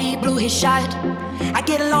already blew his shot. I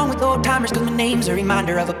get along with old timers cause my name's a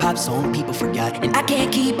reminder of a pop song people forgot. And I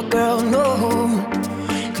can't keep a girl, no,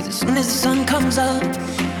 cause as soon as the sun comes up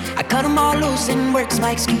I cut them all loose and work's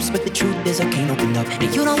my excuse. But the truth is I can't open up.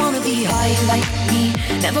 And you don't wanna be high like me,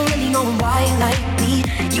 never really know why like me.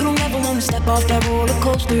 You don't ever wanna step off that roller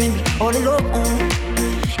coaster and be all alone.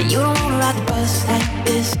 And you don't wanna ride the bus like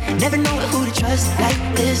this, never know who to trust like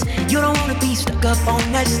this. You don't wanna be stuck up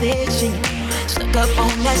on that stage singing, stuck up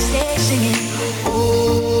on that stage singing.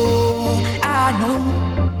 Oh, I know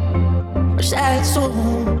sad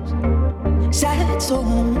songs, sad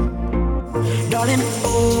songs. Darling,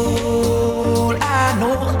 all I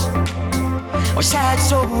know are sad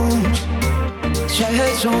songs,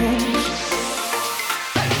 sad songs.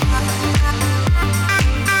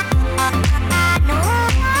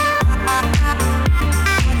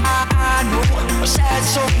 I know a sad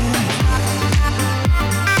song.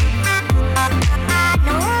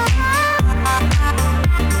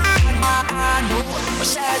 I know a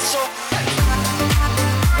sad song.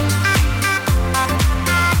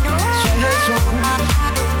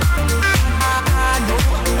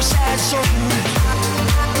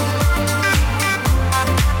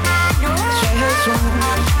 Sad soul.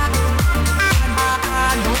 I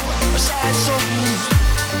know a sad soul.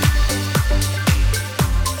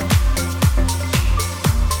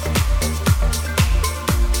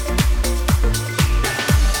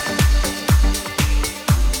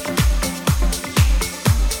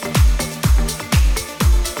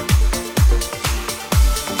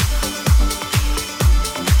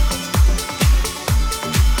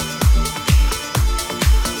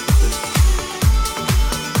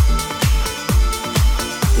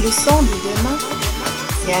 Le son de demain,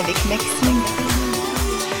 c'est avec Maxime.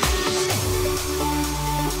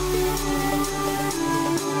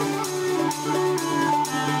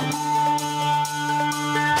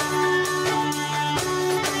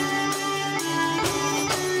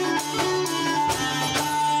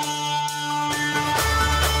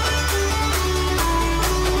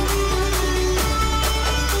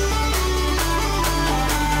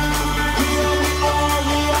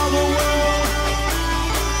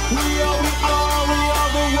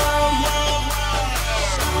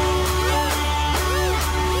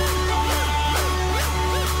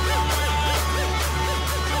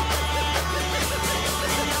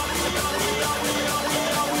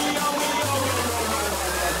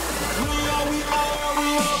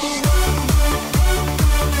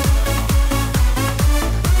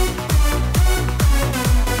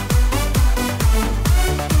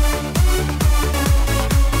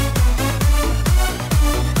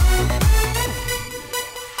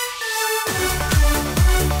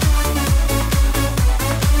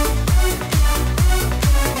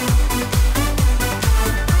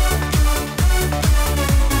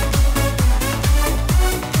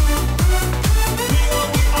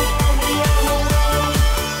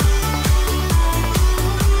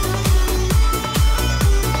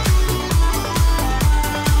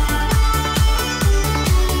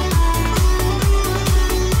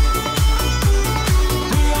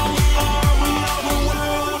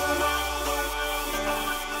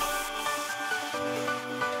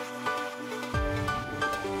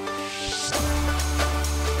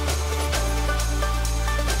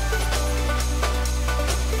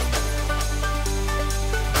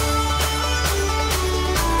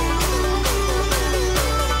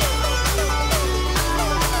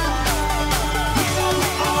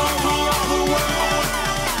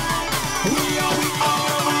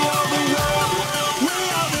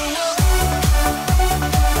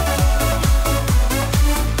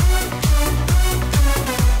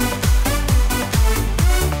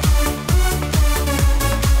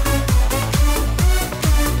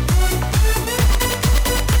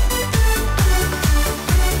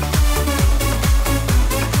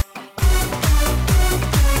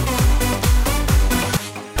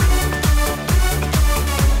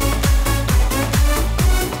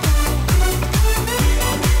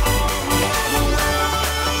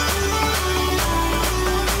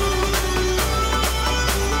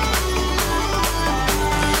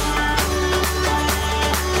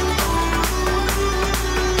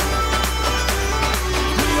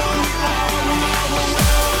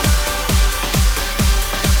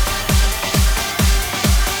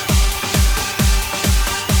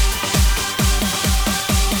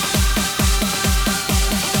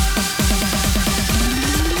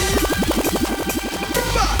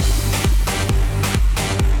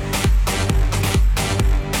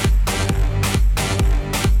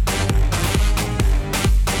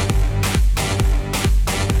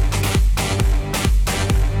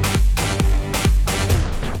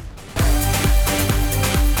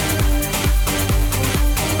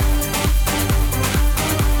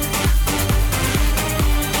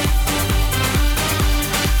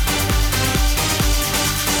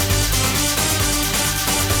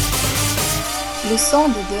 Le son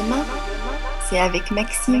de demain, c'est avec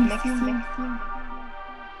Maxime.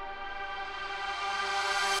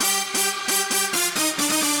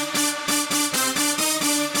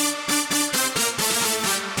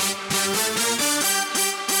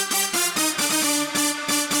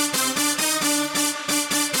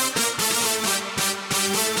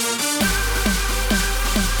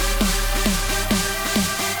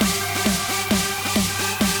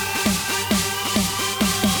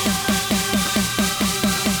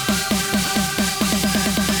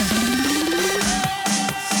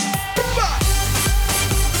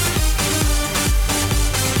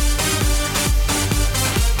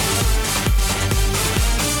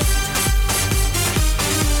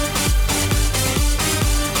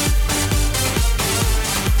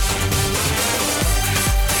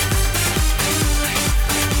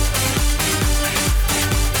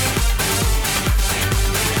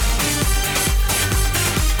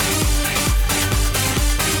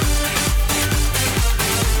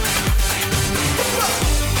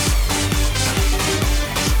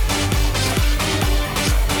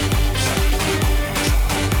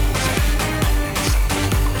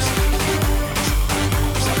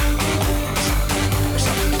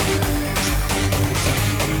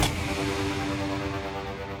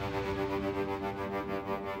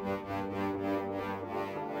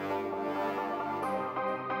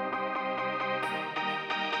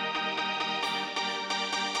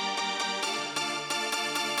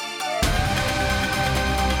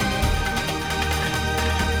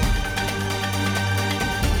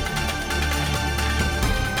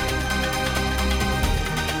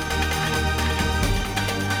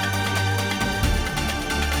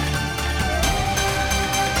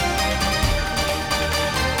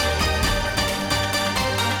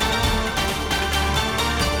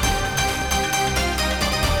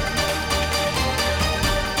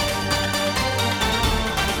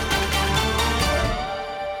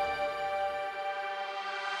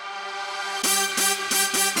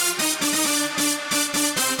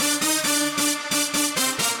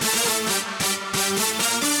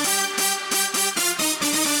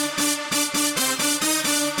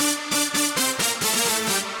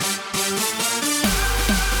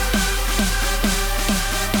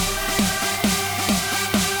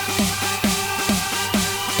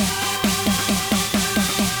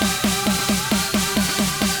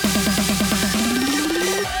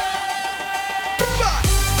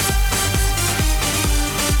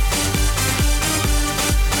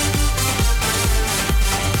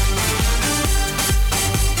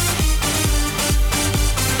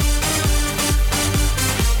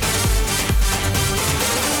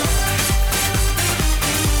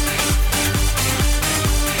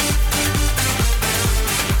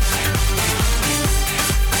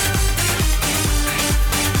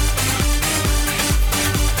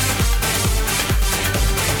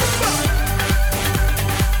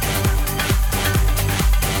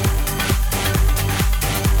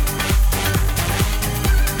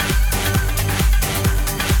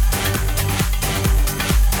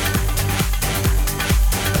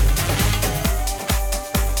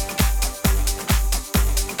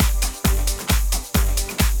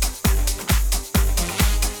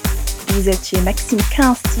 Vous êtes chez Maxime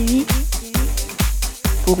 15 TV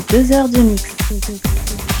pour 2 heures de mix.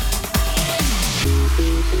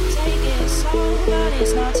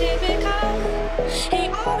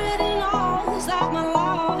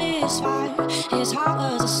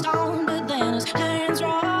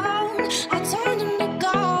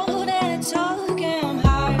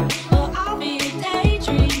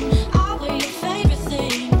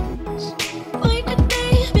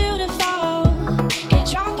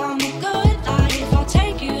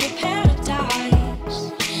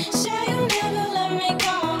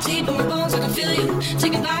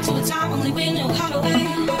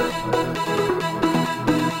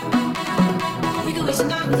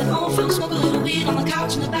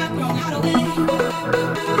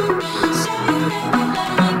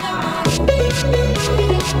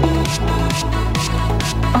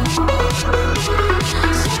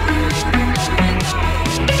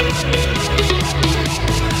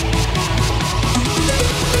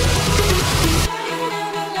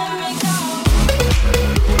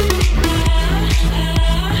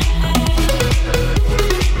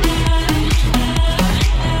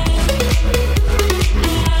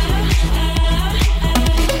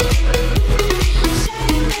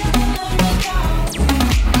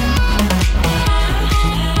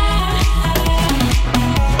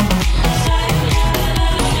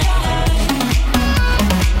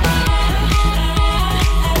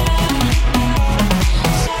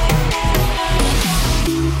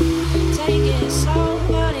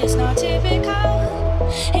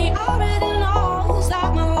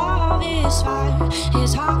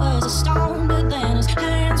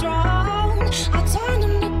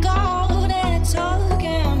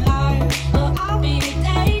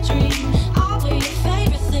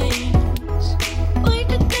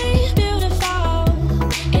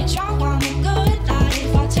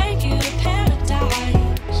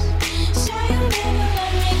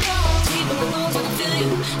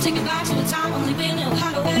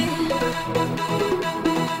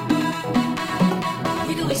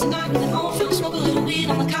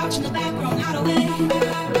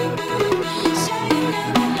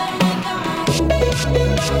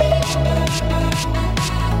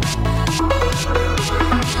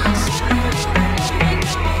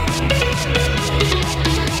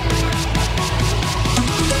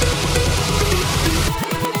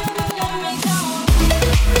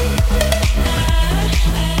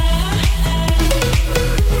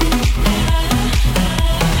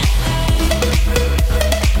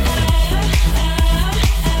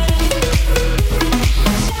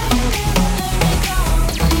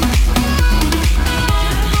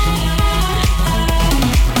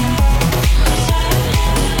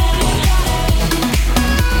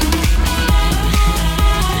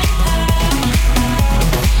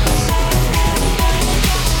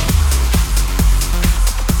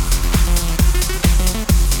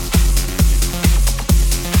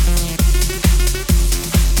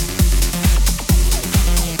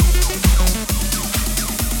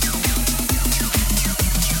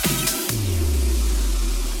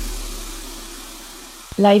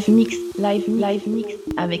 Live mix, live mix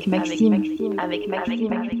avec Maxime, avec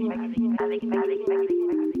Maxime.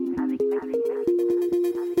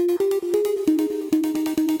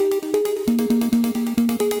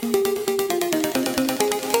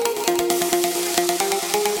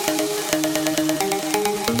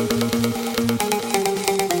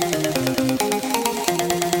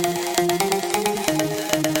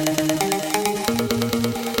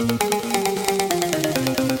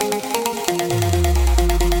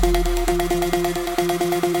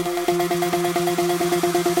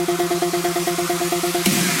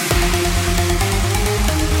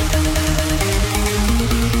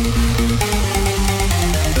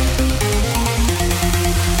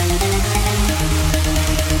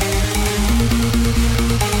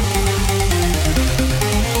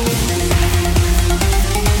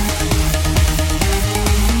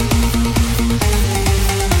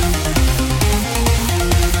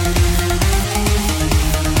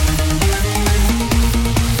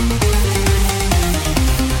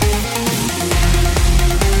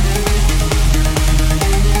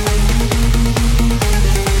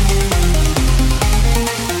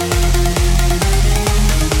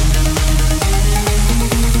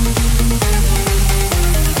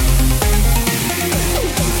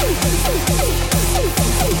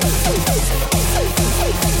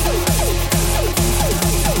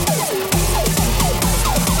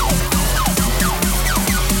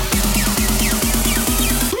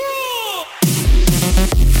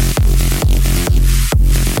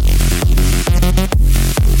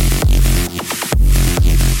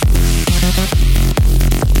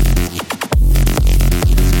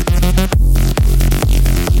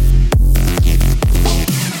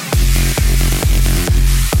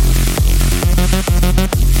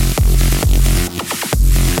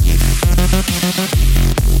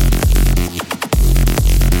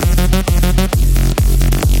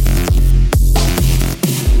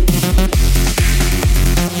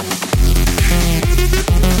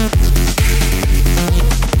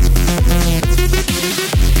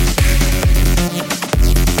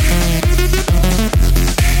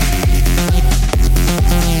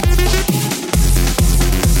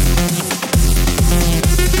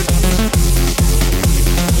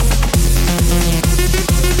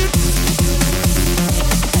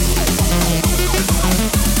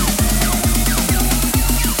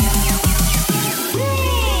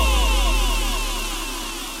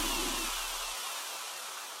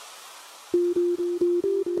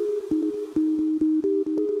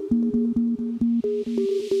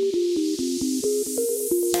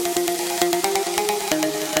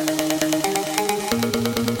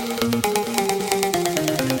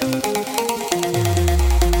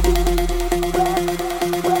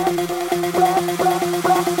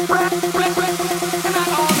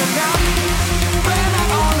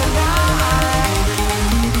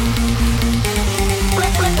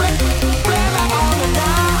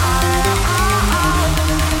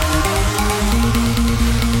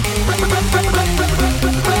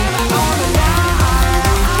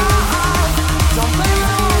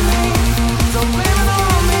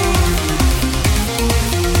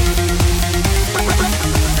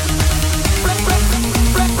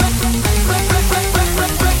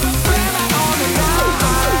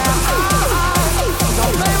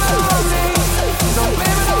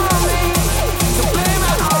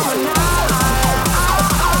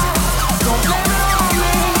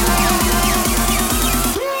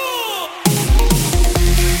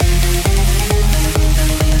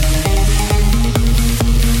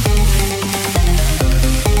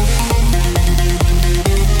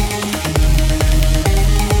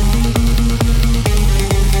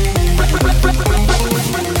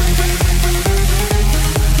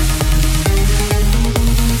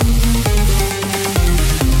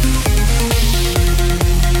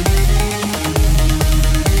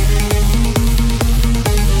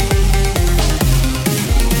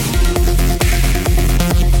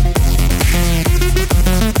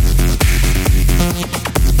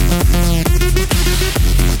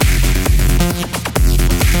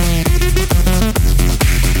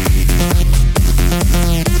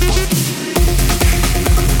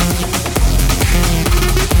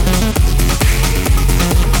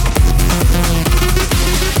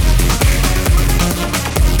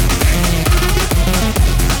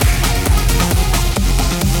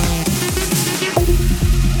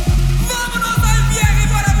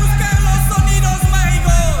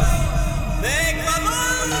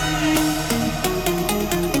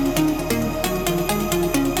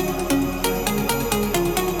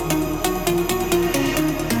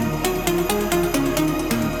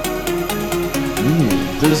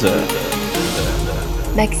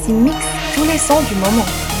 Maxime mixe tous les sons du moment.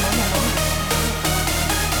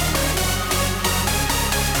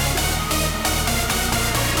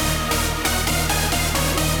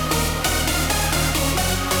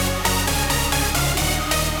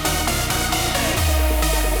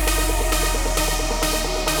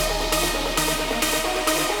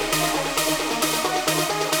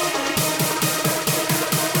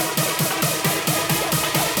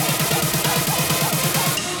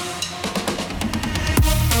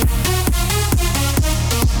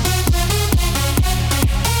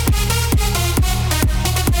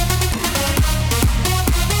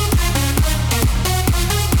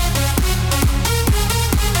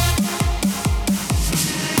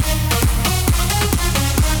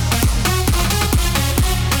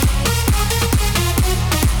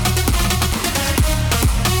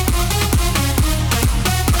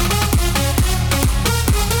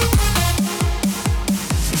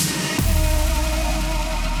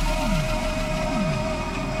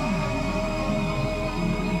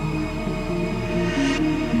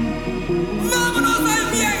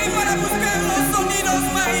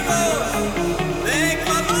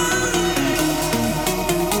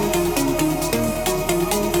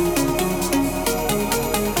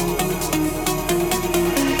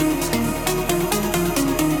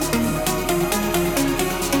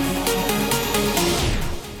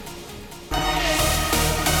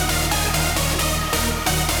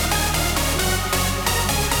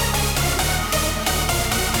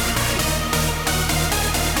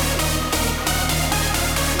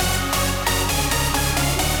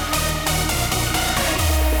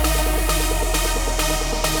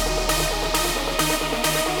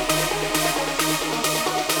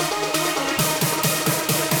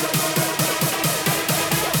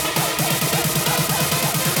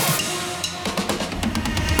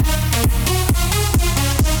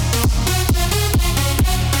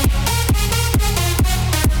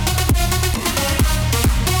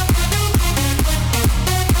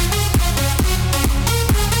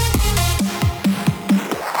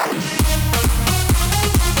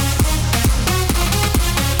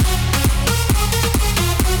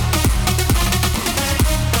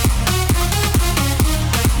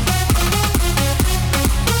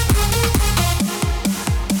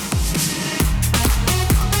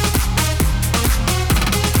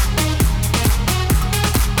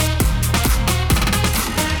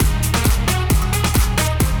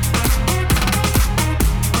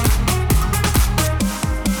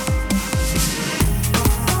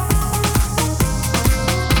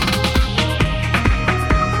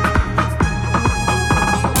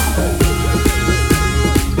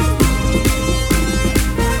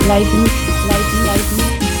 Live mix,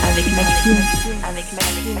 avec Maxime.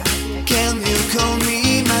 Can you call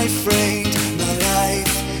me my friend? My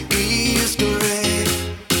life is great.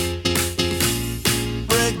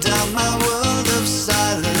 Break down my world of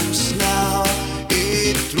silence now.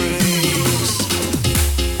 It rains.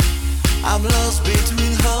 I'm lost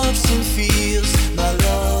between hopes and fears. My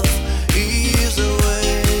love is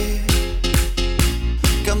away.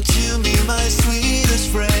 Come to me, my sweetest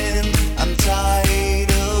friend. I'm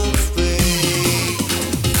tired of pain.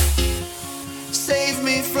 Save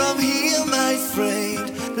me from here, my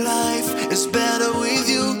friend. Life is better with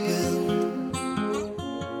you.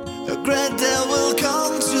 A great day will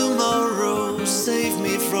come tomorrow. Save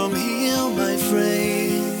me from here, my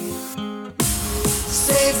friend.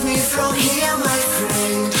 Save me from here, my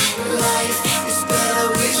friend. Life is better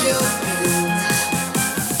with you.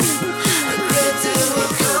 A great day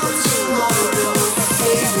will come tomorrow.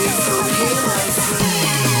 Save me from here, my friend.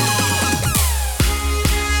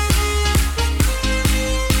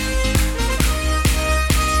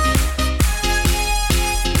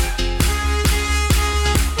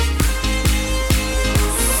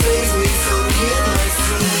 Save me from here, my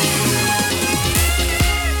friend.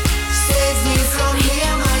 Save me from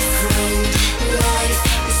here, my friend. Life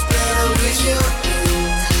is better with you.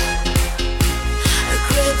 A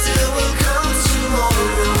great day will come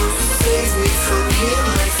tomorrow. Save me from here,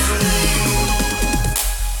 my friend.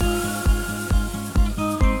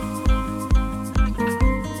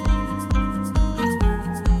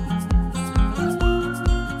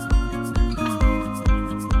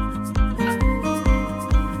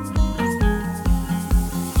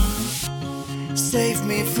 Save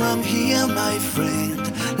me from here, my friend.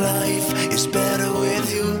 Life is better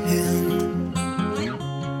with you in.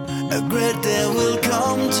 A great day will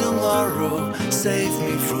come tomorrow. Save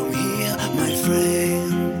me from here, my friend.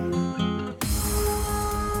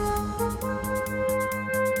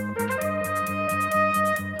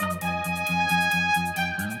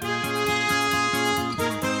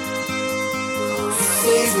 Save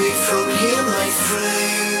Save me from here, my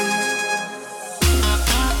friend.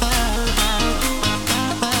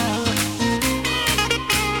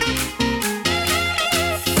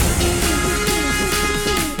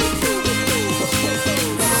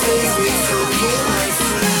 Save me from here, my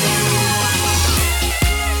friend.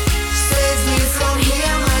 Save me from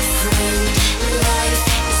here, my friend. Life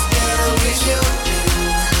is better with you.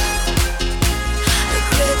 A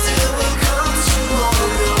better will come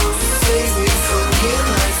tomorrow. Save me from here,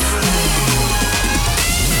 my friend.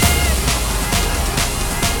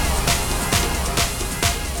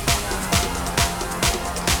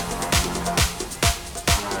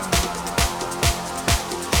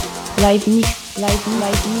 Live mix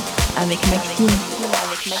avec Maxime.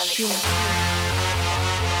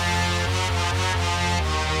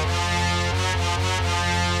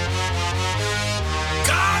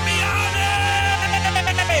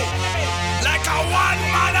 Like a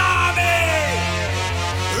one-man army.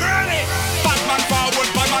 Ready? Batman forward,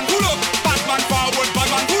 Batman pull up. Batman forward,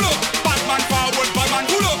 Batman pull up. Batman forward, Batman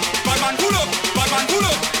pull up. Batman pull up, Batman pull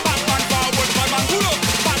up. Batman forward, Batman pull up.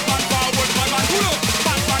 Batman forward, Batman pull up.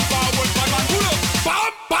 Batman forward, Batman pull up.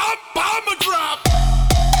 Bam, bam, bam, a drop.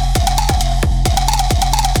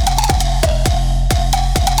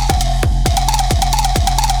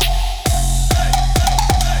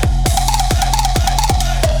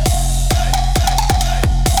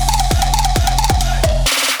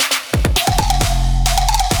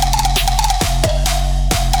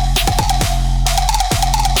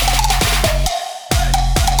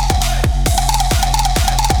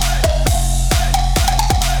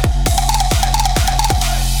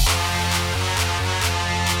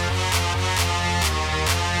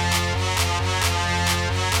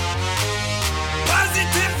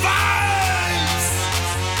 Positive vibes.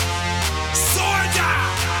 Soldier,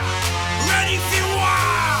 ready for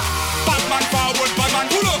war. Batman forward, Batman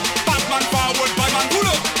pull up. Batman forward, Batman pull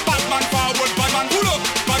up. Batman forward, Batman pull up.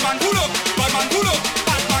 Batman pull up, Batman pull up.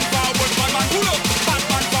 Batman forward, Batman pull up.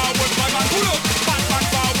 Batman forward, Batman pull up. Batman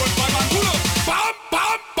forward, Batman pull up. Bam,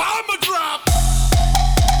 bam, bam, a drop.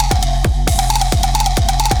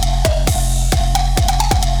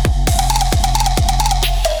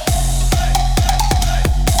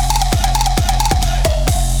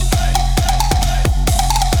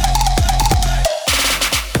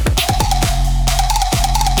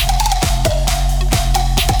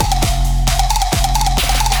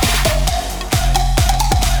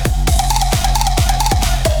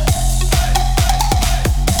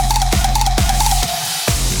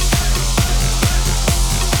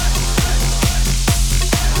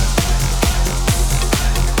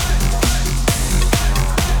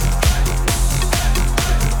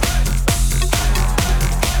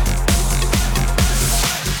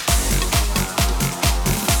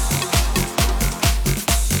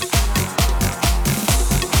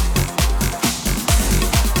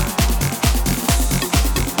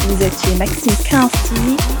 Vous êtes chez Maxime 15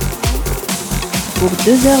 TV pour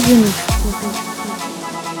 2 heures de mix.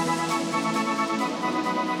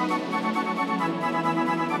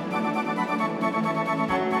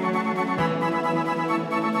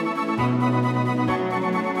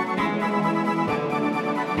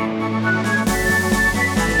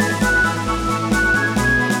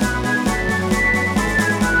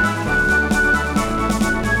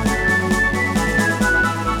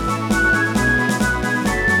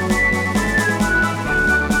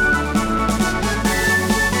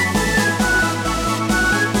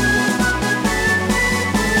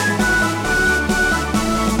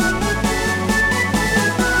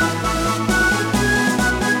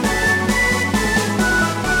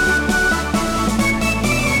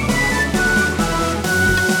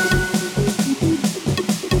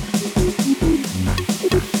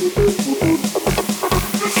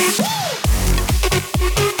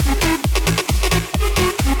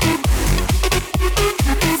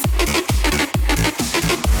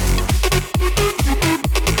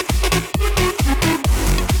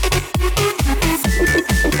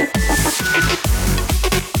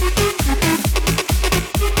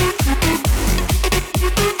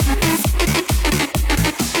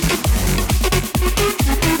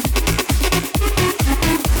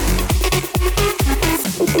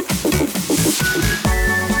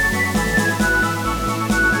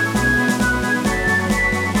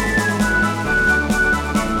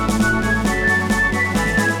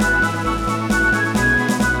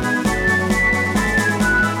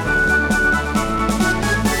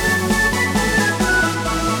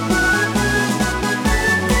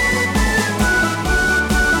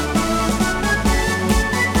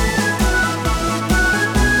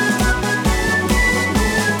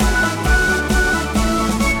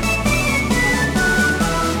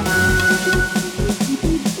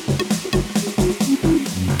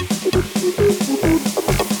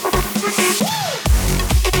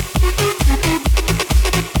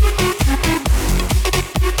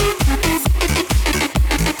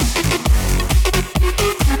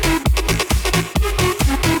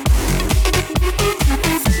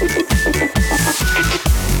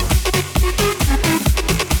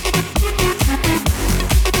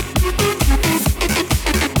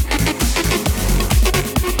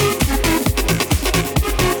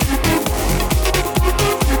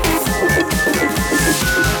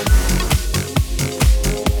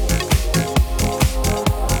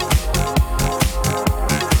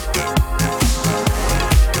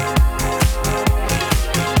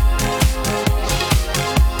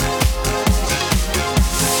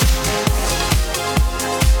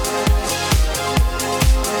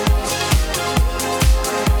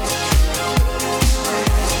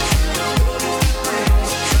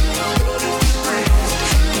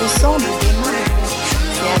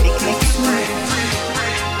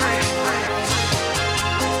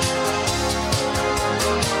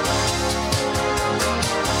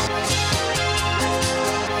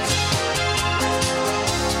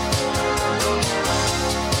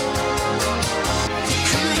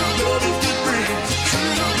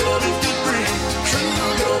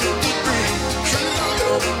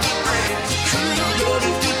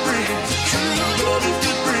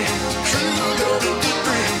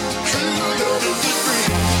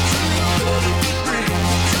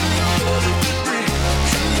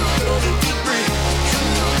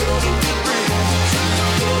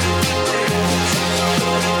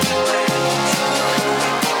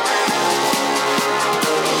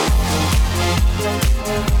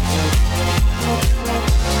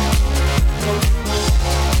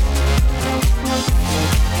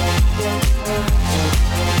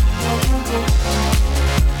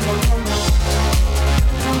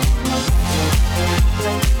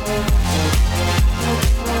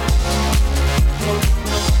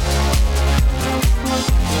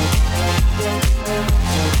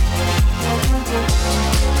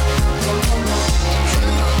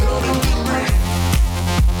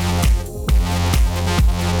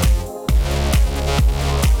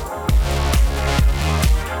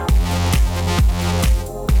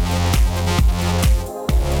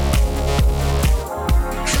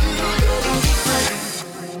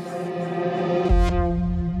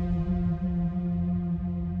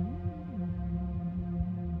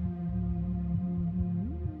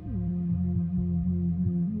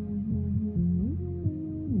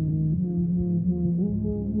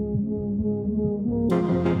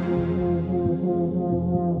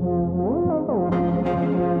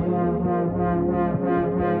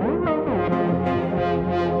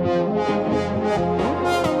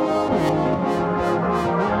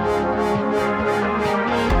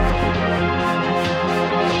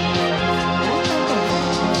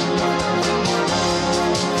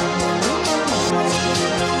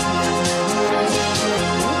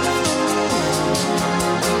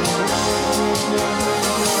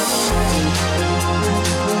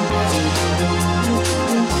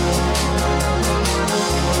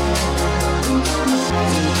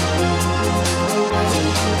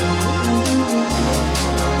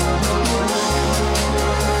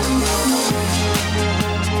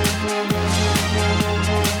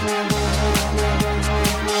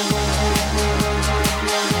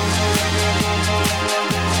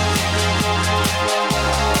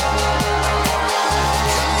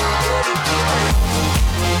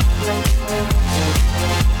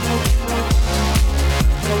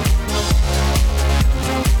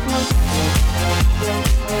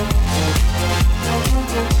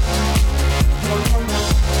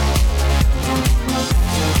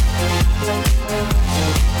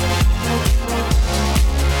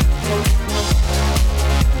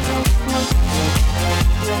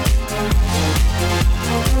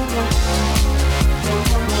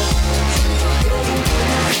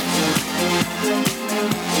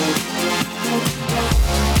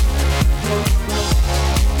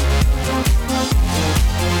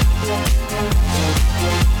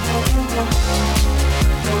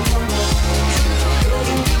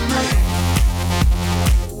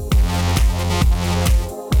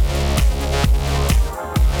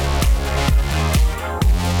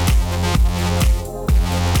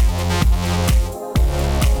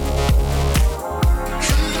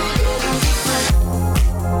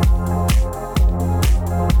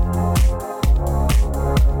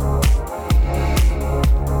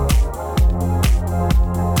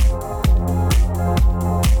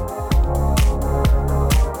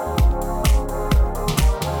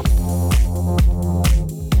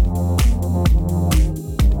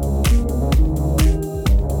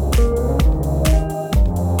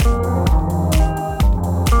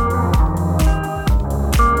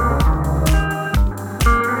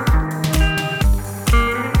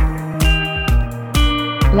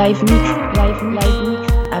 live mix, live mix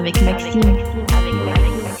avec Maxime.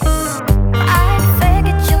 I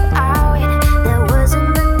figured you out. There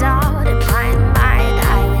wasn't a doubt in my mind.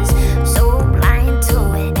 I was so blind to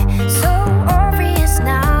it, so obvious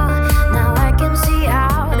now. Now I can see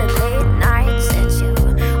how the late night set you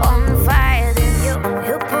on fire. Then you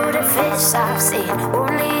put a face I've seen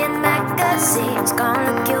only in magazines.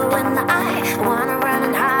 Gonna look you in the eye, wanna run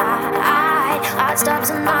and hide. Heart stops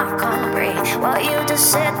and I can't breathe. What you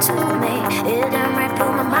just said to me, it done right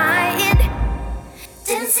through my mind.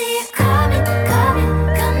 Didn't see it coming, coming,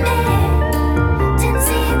 coming. Didn't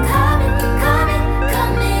see it coming, coming,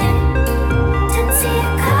 coming. Didn't see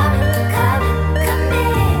it coming, coming,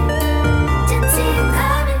 coming. Didn't see it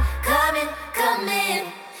coming, coming, coming.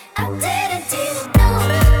 I didn't know.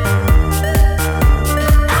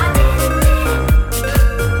 I didn't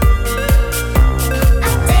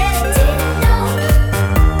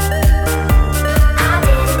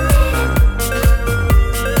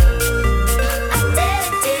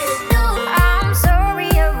know. I'm sorry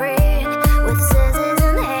I ran with scissors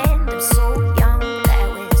in hand. I'm so young, that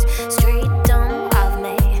was straight dumb of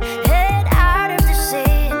me. Head out of the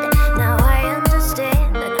sand, now I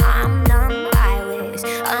understand that I'm numb. I was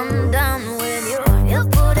undone with you. You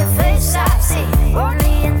put a face I've seen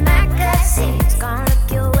only in magazines. Gonna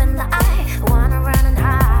look you in the eye, wanna run and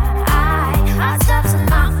hide. Heart stops and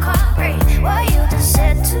I can't breathe. What you just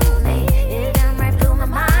said to me, it done right through my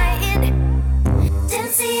mind.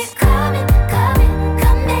 Didn't see it coming, coming,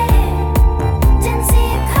 coming. Didn't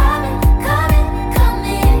see it coming, coming,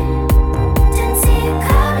 coming. Didn't see it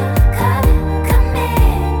coming, coming,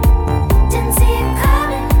 coming. Didn't see it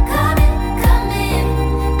coming, coming, coming.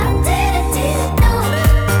 I didn't know.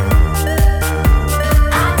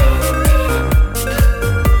 I didn't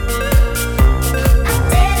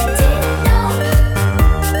know.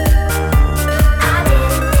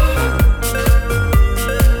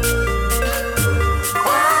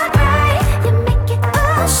 Alright, you make it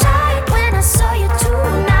all shine. When I saw you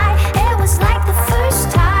tonight, it was like the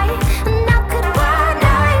first time. And how could one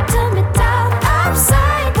night turn me down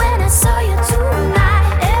upside? When I saw you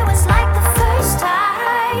tonight, it was like the first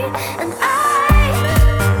time. And I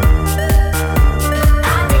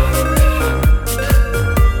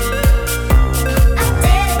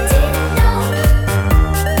didn't know.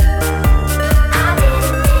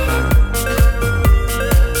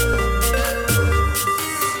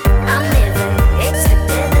 I never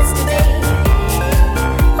expected this today.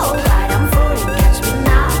 Alright, I'm falling, catch me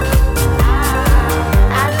now.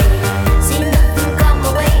 I didn't see nothing come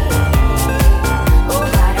away.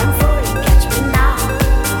 Alright, I'm falling, catch me now.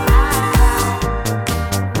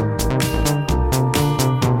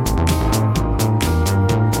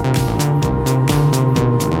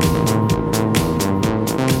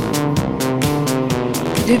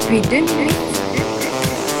 Depuis 2 minutes,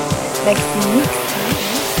 Maxime mix.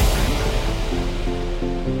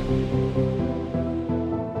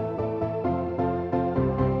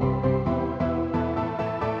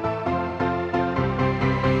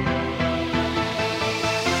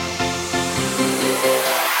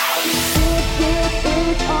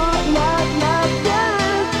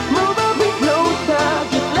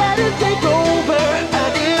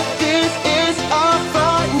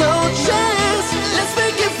 Let's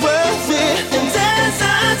make it worth it and dance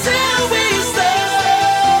until we stay.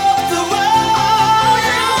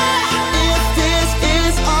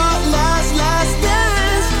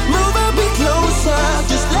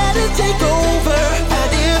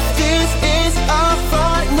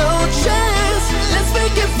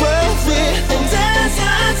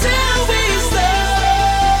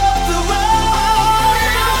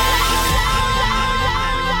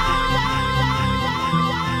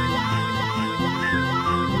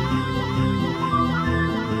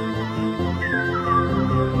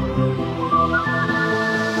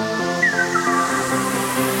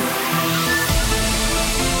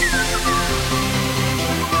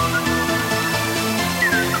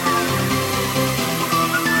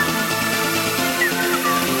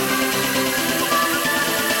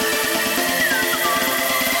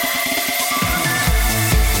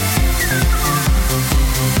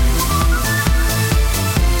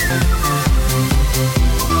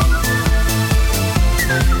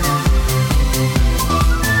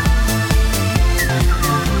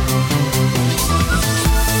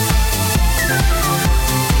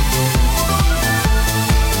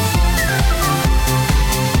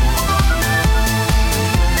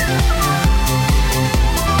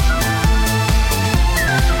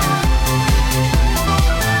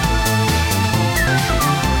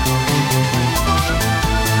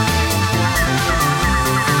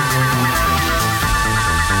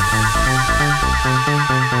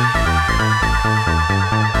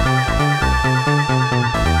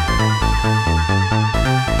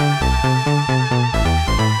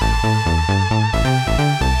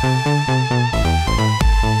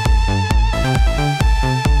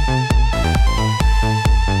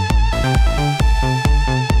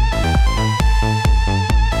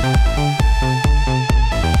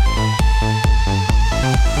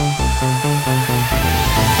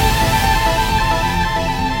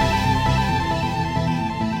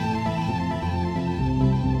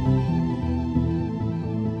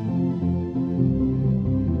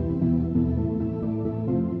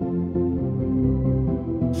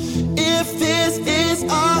 If this is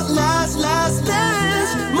our last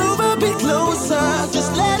dance, move a bit closer,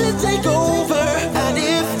 just let it take over. And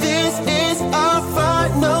if this is our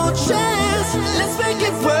final chance, let's make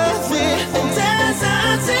it worth it and dance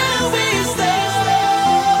until we stop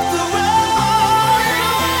the road.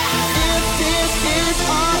 If this is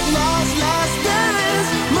our last dance,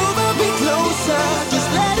 move a bit closer, just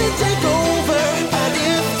let it take over. And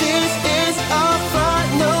if this is our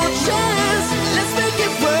final chance, let's make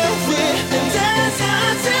it worth it and dance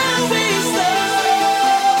until we stop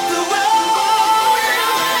the road.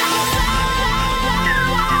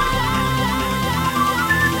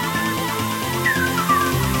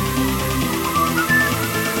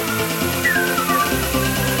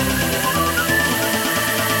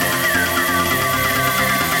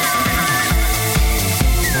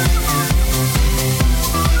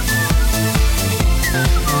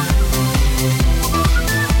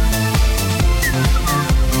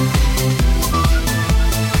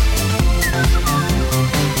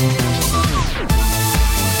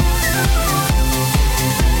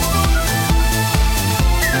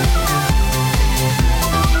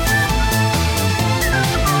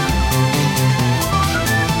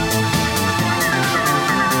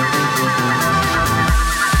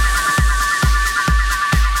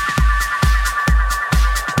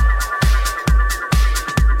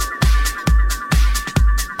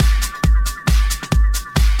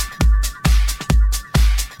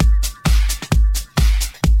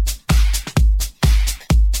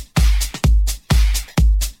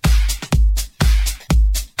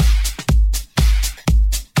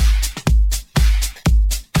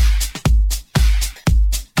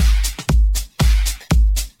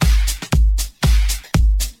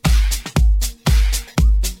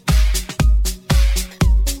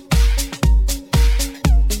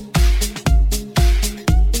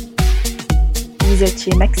 Vous êtes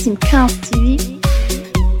chez Maxime 15 TV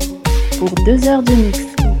pour 2 heures de mix.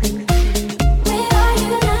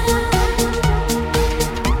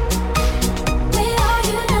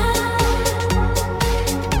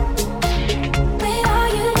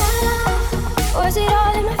 Was it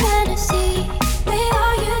all in my fantasy? Where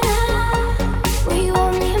are you now? Were you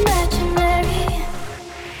only imaginary?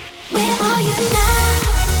 Where are you now?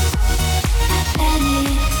 Planet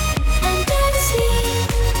under the sea,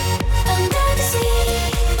 under the sea.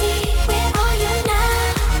 Where are you now?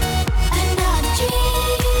 Another dream.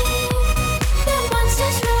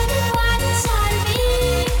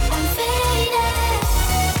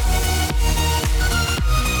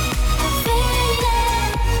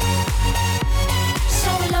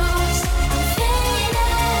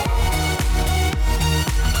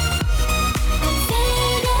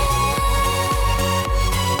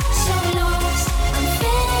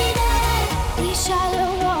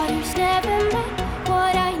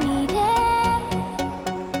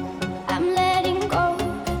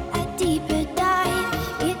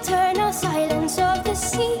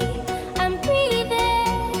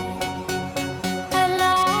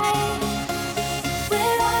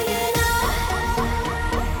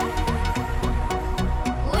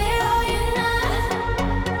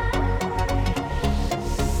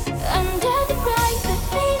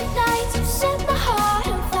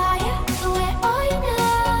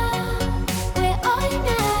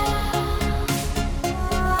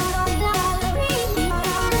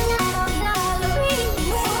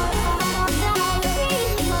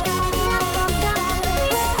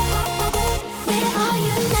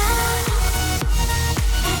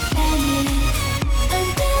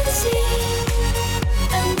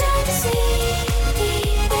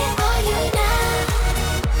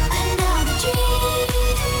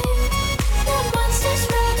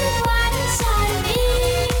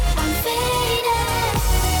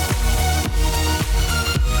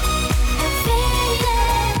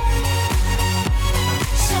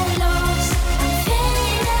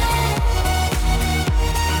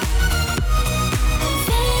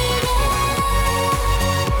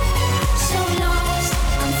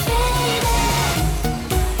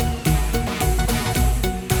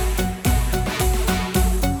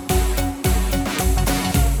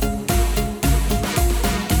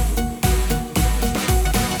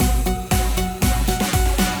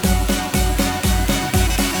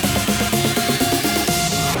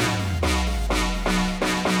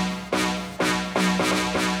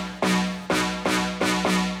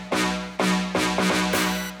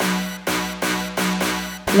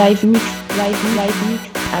 Live mix, live mix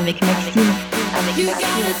avec Maxime, avec You Maxime.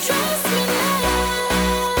 gotta trust me now.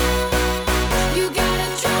 You gotta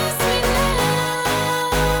trust me now.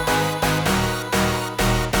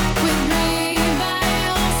 With me by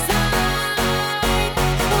your side,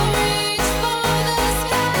 we'll reach for the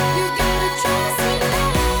sky. You gotta trust me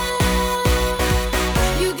now.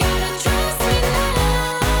 You gotta trust me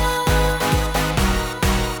now.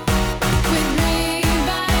 With me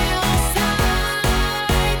by your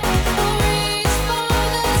side, we'll reach for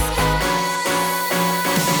the sky.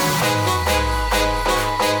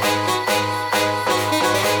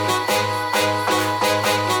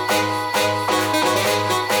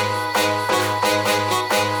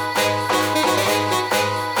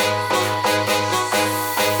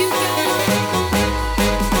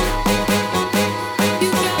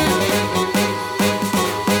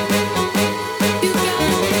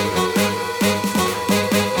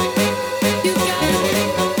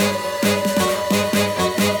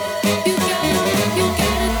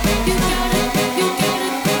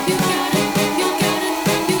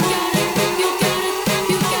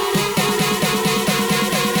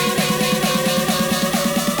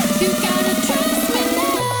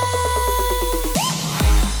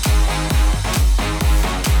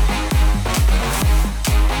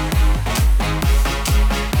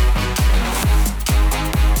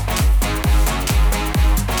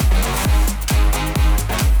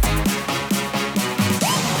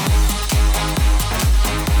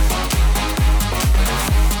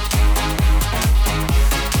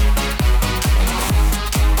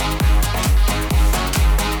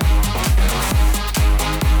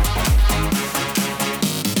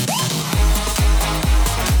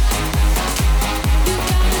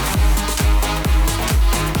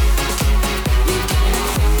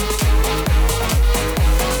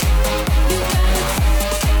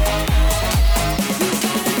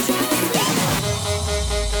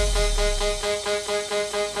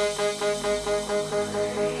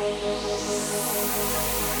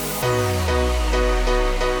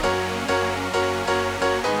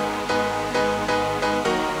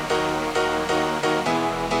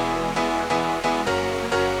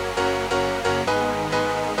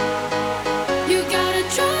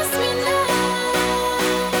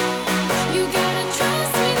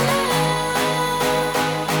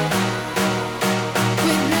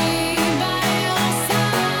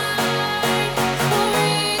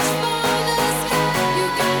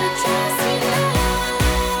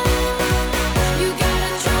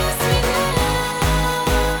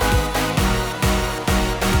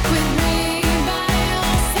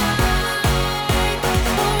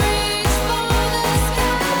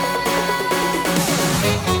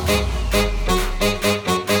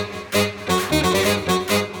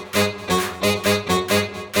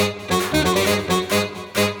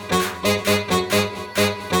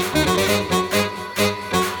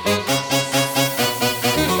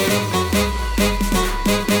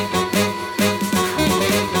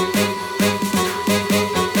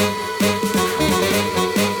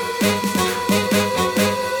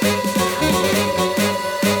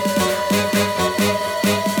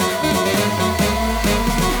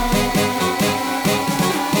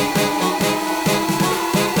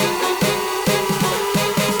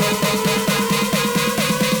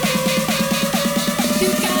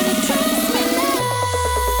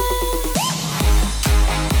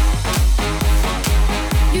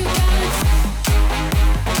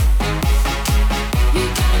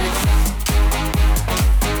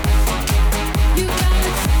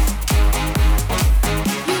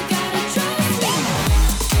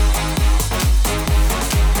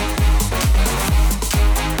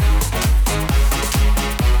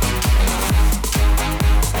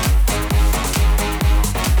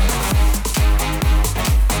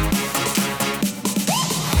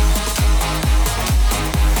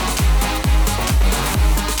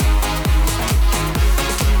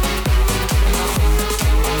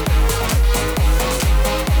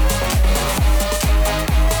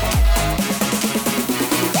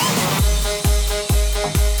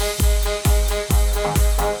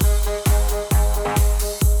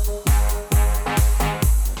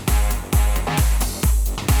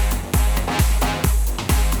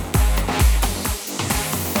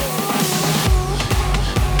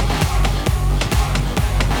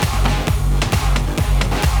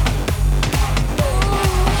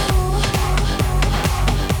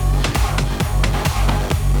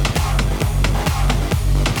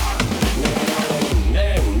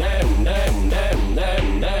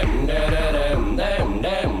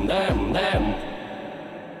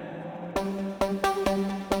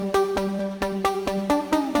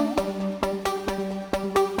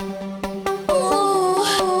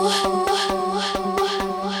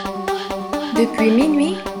 Depuis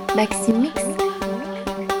minuit, Maxime Mix.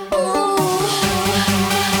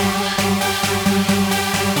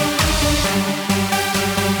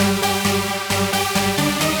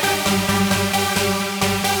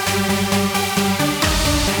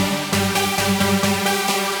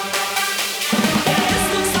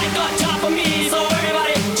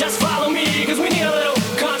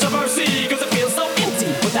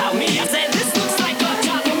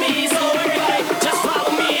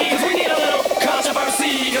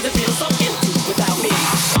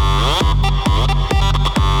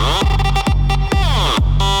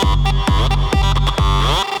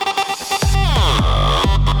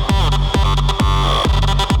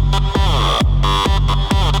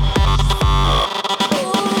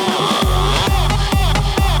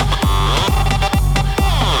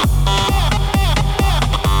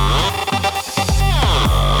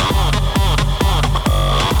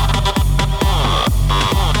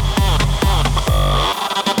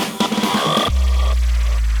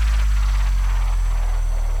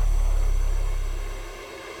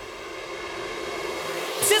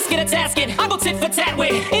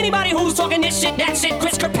 That shit,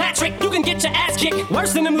 Chris Kirkpatrick, you can get your ass kicked.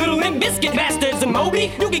 Worse than them little Limp Bizkit bastards. And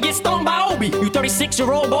Moby, you can get stoned by Obi. You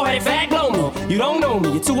 36-year-old boy had a fag blow me. You don't know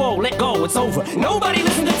me, you're too old, let go, it's over. Nobody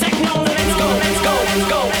listen to techno, let's go, let's go, let's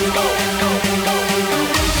go, let's go, let's go, let's go.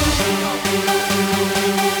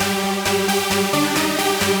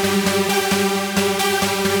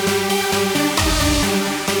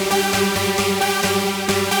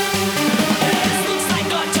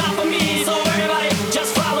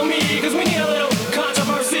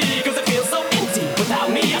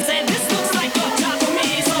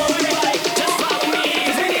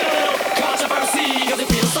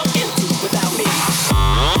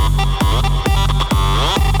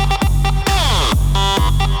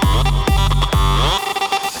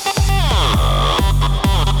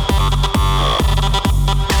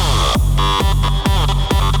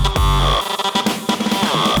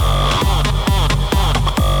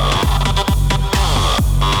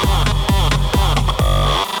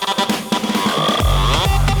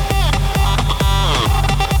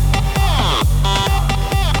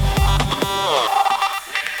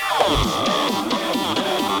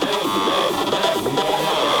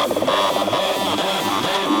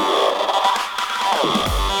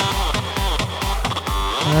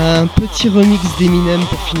 Un petit remix d'Eminem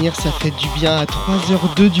pour finir, ça fait du bien à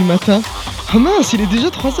 3h02 du matin. Oh mince, il est déjà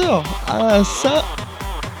 3h. Ah ça...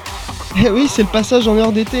 Eh oui, c'est le passage en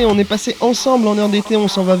heure d'été, on est passé ensemble en heure d'été, on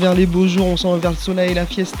s'en va vers les beaux jours, on s'en va vers le soleil, la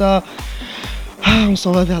fiesta. Ah, on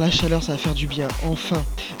s'en va vers la chaleur, ça va faire du bien, enfin.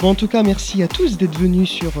 Bon, en tout cas, merci à tous d'être venus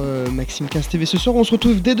sur Maxime 15 TV ce soir. On se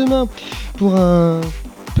retrouve dès demain pour un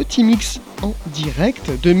petit mix en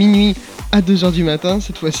direct de minuit à 2h du matin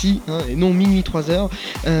cette fois-ci, hein, et non minuit 3h.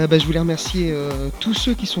 Je voulais remercier tous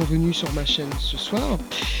ceux qui sont venus sur ma chaîne ce soir.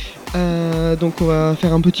 Donc on va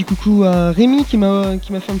faire un petit coucou à Rémi qui m'a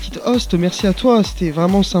fait un petit host. Merci à toi, c'était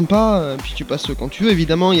vraiment sympa. Puis tu passes quand tu veux,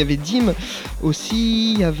 évidemment. Il y avait Dim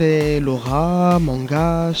aussi, il y avait Laura,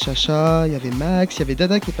 Manga, Chacha, il y avait Max, il y avait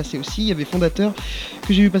Dada qui est passé aussi, il y avait Fondateur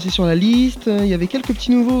que j'ai vu passer sur la liste. Il y avait quelques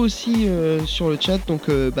petits nouveaux aussi sur le chat. Donc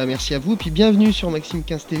merci à vous, puis bienvenue sur Maxime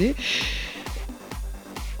 15 TV.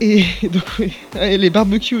 Et donc oui, les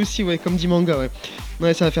barbecues aussi, ouais, comme dit Manga, ouais.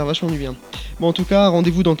 Ouais, ça va faire vachement du bien. Bon, en tout cas,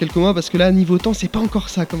 rendez-vous dans quelques mois parce que là, niveau temps, c'est pas encore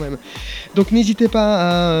ça quand même. Donc n'hésitez pas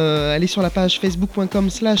à aller sur la page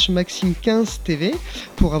facebook.com/maxime15tv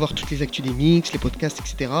pour avoir toutes les actus des mix, les podcasts,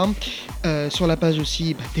 etc. Sur la page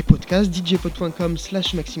aussi des podcasts,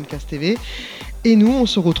 djpod.com/maxime15tv. Et nous, on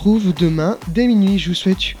se retrouve demain dès minuit. Je vous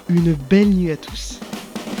souhaite une belle nuit à tous.